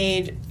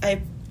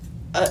 I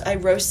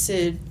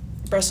roasted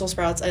Brussels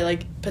sprouts. I,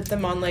 like, put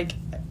them on, like,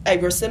 I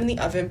roasted them in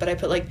the oven, but I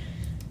put, like,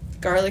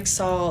 garlic,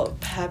 salt,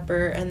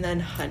 pepper, and then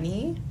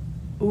honey.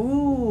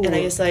 Ooh. And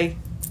I just, like,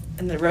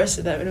 and then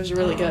roasted them, and it was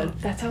really good.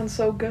 That sounds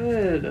so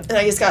good. And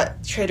I just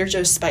got Trader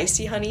Joe's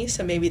spicy honey,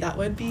 so maybe that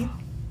would be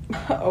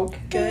okay.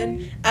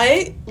 good.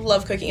 I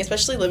love cooking,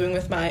 especially living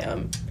with my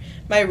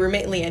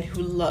roommate Leanne,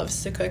 who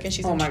loves to cook, and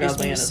she's introduced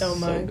me so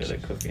much. So good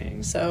at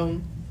cooking.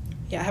 So,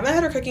 yeah, I haven't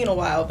had her cooking in a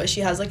while, but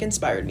she has, like,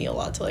 inspired me a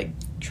lot to, like,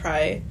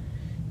 try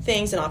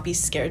things and not be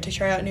scared to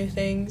try out new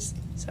things.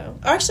 So,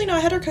 actually, no, I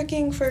had her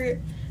cooking for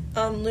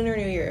Lunar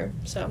New Year.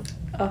 So,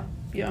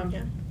 yum.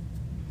 Yeah.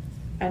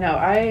 I know.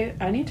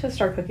 I need to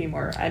start cooking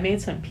more. I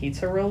made some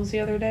pizza rolls the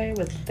other day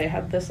they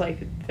had this, like,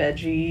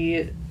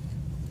 veggie,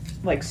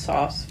 like,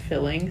 sauce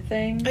filling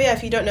thing. Oh yeah,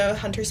 if you don't know,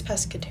 Hunter's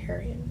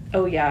pescatarian.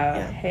 Oh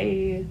yeah.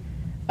 Hey.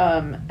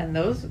 And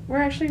those were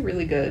actually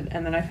really good.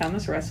 And then I found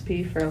this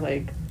recipe for,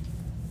 like,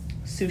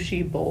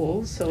 sushi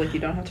bowls, so, like, you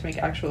don't have to make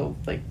actual,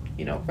 like,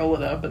 roll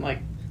it up and, like,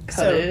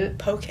 cut it.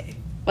 Poke.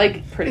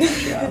 Like, pretty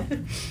much, yeah.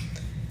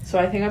 So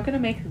I think I'm gonna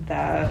make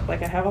that.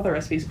 Like, I have all the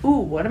recipes. Ooh,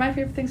 one of my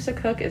favorite things to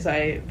cook is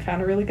I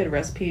found a really good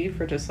recipe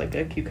for just, like,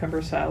 a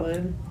cucumber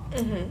salad.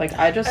 Mm-hmm. Like,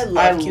 I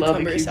love a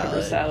cucumber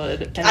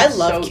salad. And I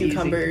love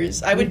cucumbers.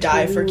 Easy. I would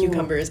die for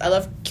cucumbers.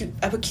 I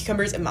put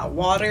cucumbers in my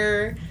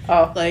water.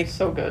 Oh, like,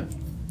 so good.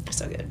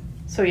 So good.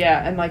 So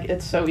yeah, and, like,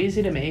 it's so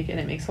easy to make, and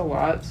it makes a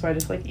lot, so I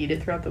just, like, eat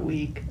it throughout the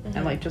week. Mm-hmm.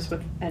 And, like, just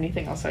with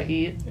anything else I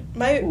eat.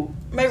 My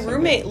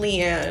roommate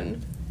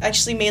Leanne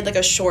actually made, like,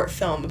 a short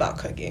film about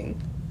cooking.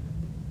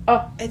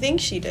 Oh. I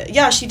think she did.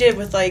 Yeah, she did,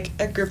 with, like,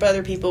 a group of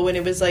other people when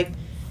it was, like,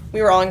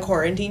 we were all in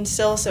quarantine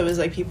still, so it was,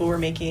 like, people were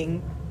making,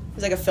 it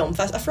was, like, a film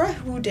fest. I forgot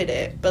who did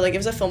it, but, like, it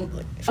was a film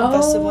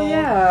festival. Oh,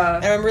 yeah.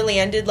 I remember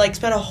Leanne did, like,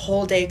 spent a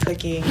whole day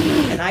cooking,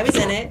 and I was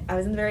in it. I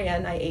was in the very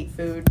end. I ate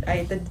food.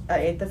 I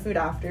ate the food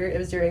after. It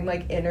was during,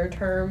 like,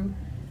 interterm,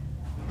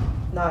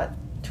 not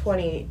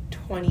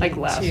 2022, like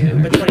last year,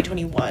 but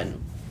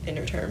 2021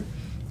 interterm.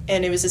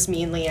 And it was just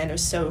me and Leanne. It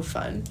was so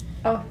fun.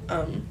 Oh,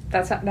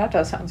 that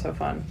does sound so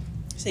fun.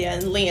 So yeah,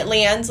 and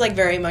Leanne's, like,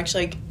 very much,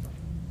 like,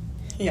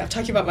 yeah, I'm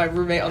talking about my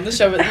roommate on the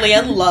show, but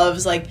Leanne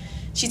loves, like,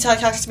 she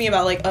talks to me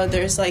about, like,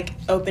 there's, like,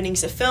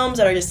 openings to films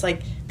that are just,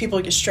 like, people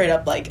just straight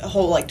up, like, a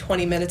whole, like,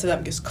 20 minutes of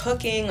them just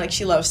cooking. Like,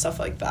 she loves stuff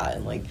like that.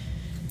 And, like,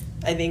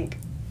 I think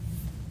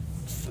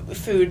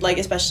food, like,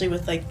 especially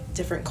with, like,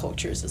 different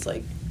cultures is,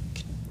 like,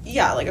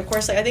 yeah, like, of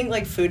course, like, I think,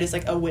 like, food is,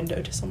 like, a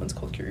window to someone's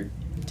culture,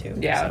 too.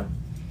 Yeah. So,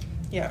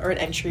 yeah, or an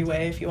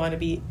entryway if you want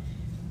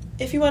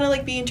to,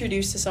 like, be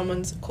introduced to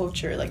someone's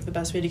culture, like, the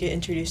best way to get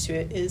introduced to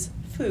it is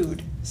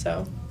food.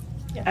 So,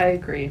 yeah. I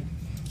agree.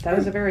 That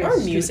is a very or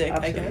astute music,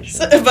 I guess.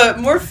 observation. But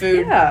more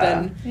food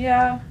than...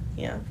 Yeah.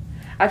 Yeah.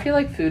 I feel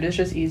like food is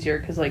just easier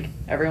because, like,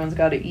 everyone's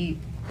got to eat,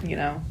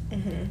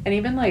 Mm-hmm. And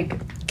even, like...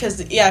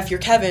 Because, yeah, if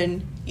you're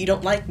Kevin, you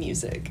don't like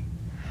music.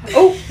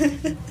 Oh!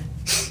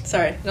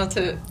 Sorry, not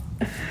to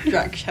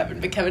drag Kevin,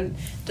 but Kevin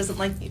doesn't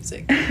like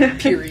music.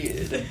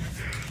 Period.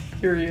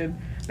 Period.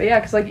 But yeah,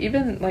 because, like,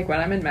 even, like, when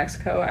I'm in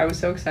Mexico, I was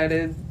so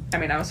excited. I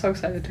mean, I was so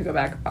excited to go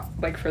back,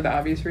 like, for the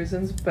obvious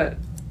reasons, but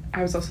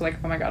I was also like,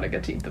 oh my god, I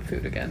get to eat the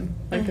food again.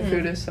 Like, the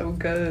food is so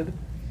good.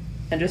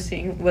 And just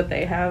seeing what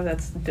they have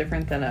that's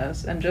different than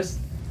us. And just,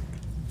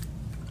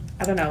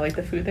 I don't know, like,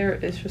 the food there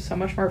is just so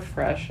much more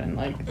fresh and,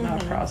 like,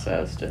 not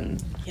processed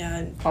and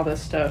all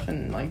this stuff.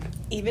 And, like,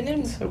 even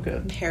in so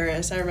good.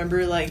 Paris, I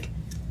remember, like,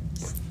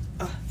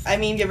 I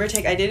mean, give or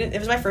take, it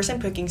was my first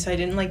time cooking, so I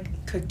didn't,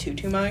 like, cook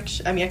too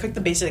much. I mean, I cooked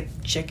the basic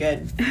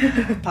chicken,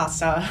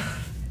 pasta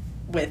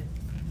with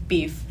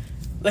beef.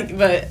 Like,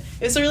 but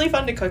it was really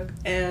fun to cook,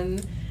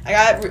 and I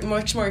got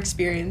much more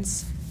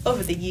experience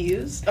over the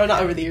years. Oh,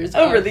 not over the years.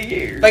 Over the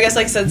years. But I guess,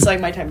 like, since, like,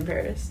 my time in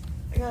Paris.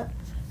 I got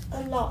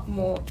a lot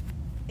more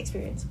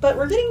experience. But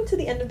we're getting to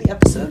the end of the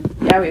episode.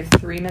 Yeah, we have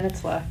 3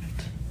 minutes left.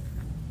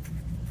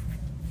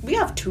 We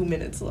have 2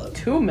 minutes left.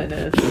 2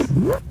 minutes?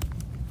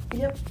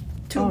 Yep.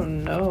 2. Oh,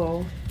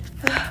 no.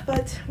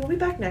 But we'll be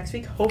back next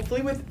week,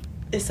 hopefully with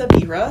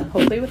Isabira.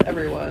 Hopefully with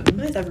everyone.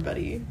 With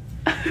everybody.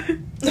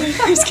 I'm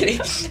just kidding.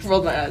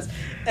 Rolled my eyes.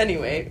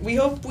 Anyway, we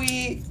hope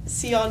we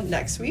see y'all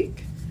next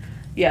week.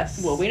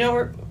 Yes. Well, we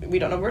don't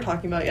know what we're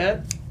talking about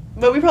yet,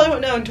 but we probably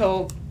won't know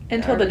until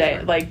the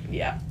day. Like,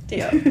 yeah.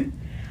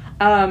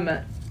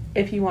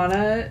 If you want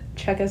to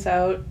check us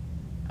out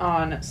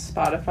on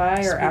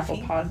Spotify or Apple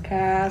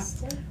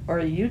Podcasts or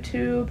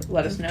YouTube,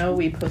 let us know.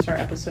 We post our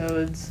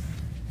episodes.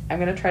 I'm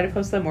going to try to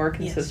post them more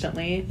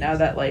consistently now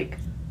that, like,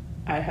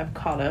 I have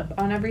caught up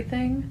on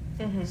everything.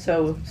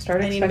 So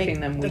start expecting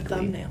them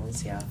weekly. The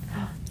thumbnails, yeah.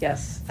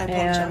 Yes. I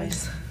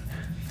apologize.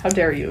 How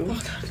dare you?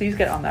 Oh, please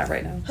get on that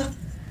right now.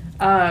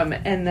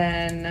 And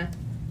then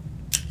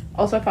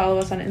also follow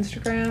us on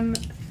Instagram,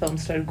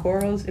 Filmstud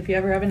Corals. If you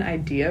ever have an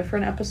idea for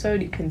an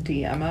episode, you can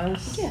DM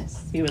us.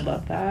 Yes. We would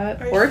love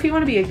that. Or if you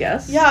want to be a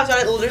guest. Yeah, so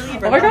I literally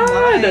read my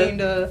God.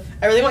 Mind.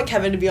 I really want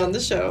Kevin to be on the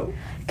show.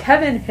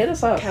 Kevin, hit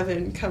us up.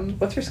 Kevin, come.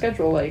 What's your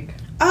schedule like?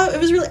 It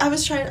was really,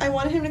 I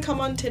wanted him to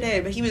come on today,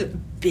 but he was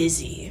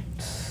busy.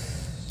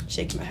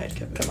 Shaking my head,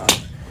 Kevin. Come on.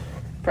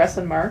 Press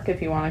and Mark,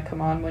 if you want to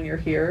come on when you're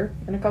here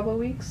in a couple of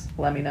weeks,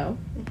 let me know.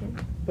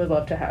 Would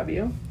love to have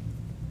you.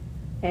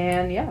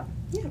 And yeah.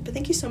 Yeah, but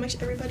thank you so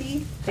much, everybody.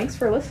 Thanks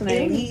for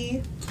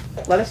listening.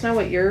 Let us know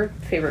what your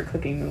favorite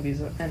cooking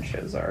movies and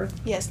shows are.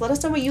 Yes, let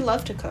us know what you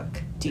love to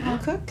cook. Do you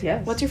cook?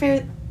 Yes. What's your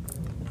favorite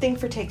thing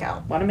for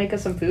takeout? Want to make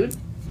us some food?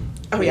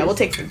 Oh, yeah, we'll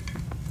take food.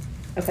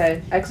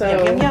 Okay,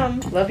 XO. Yum,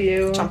 yum, yum. Love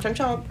you. Chomp, chomp,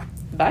 chomp.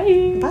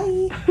 Bye.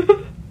 Bye.